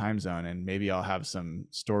Coast time zone, and maybe I'll have some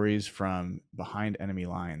stories from behind enemy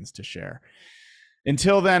lines to share.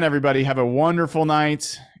 Until then, everybody, have a wonderful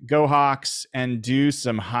night. Go Hawks, and do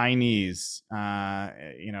some high knees.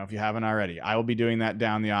 If you haven't already. I will be doing that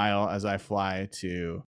down the aisle as I fly to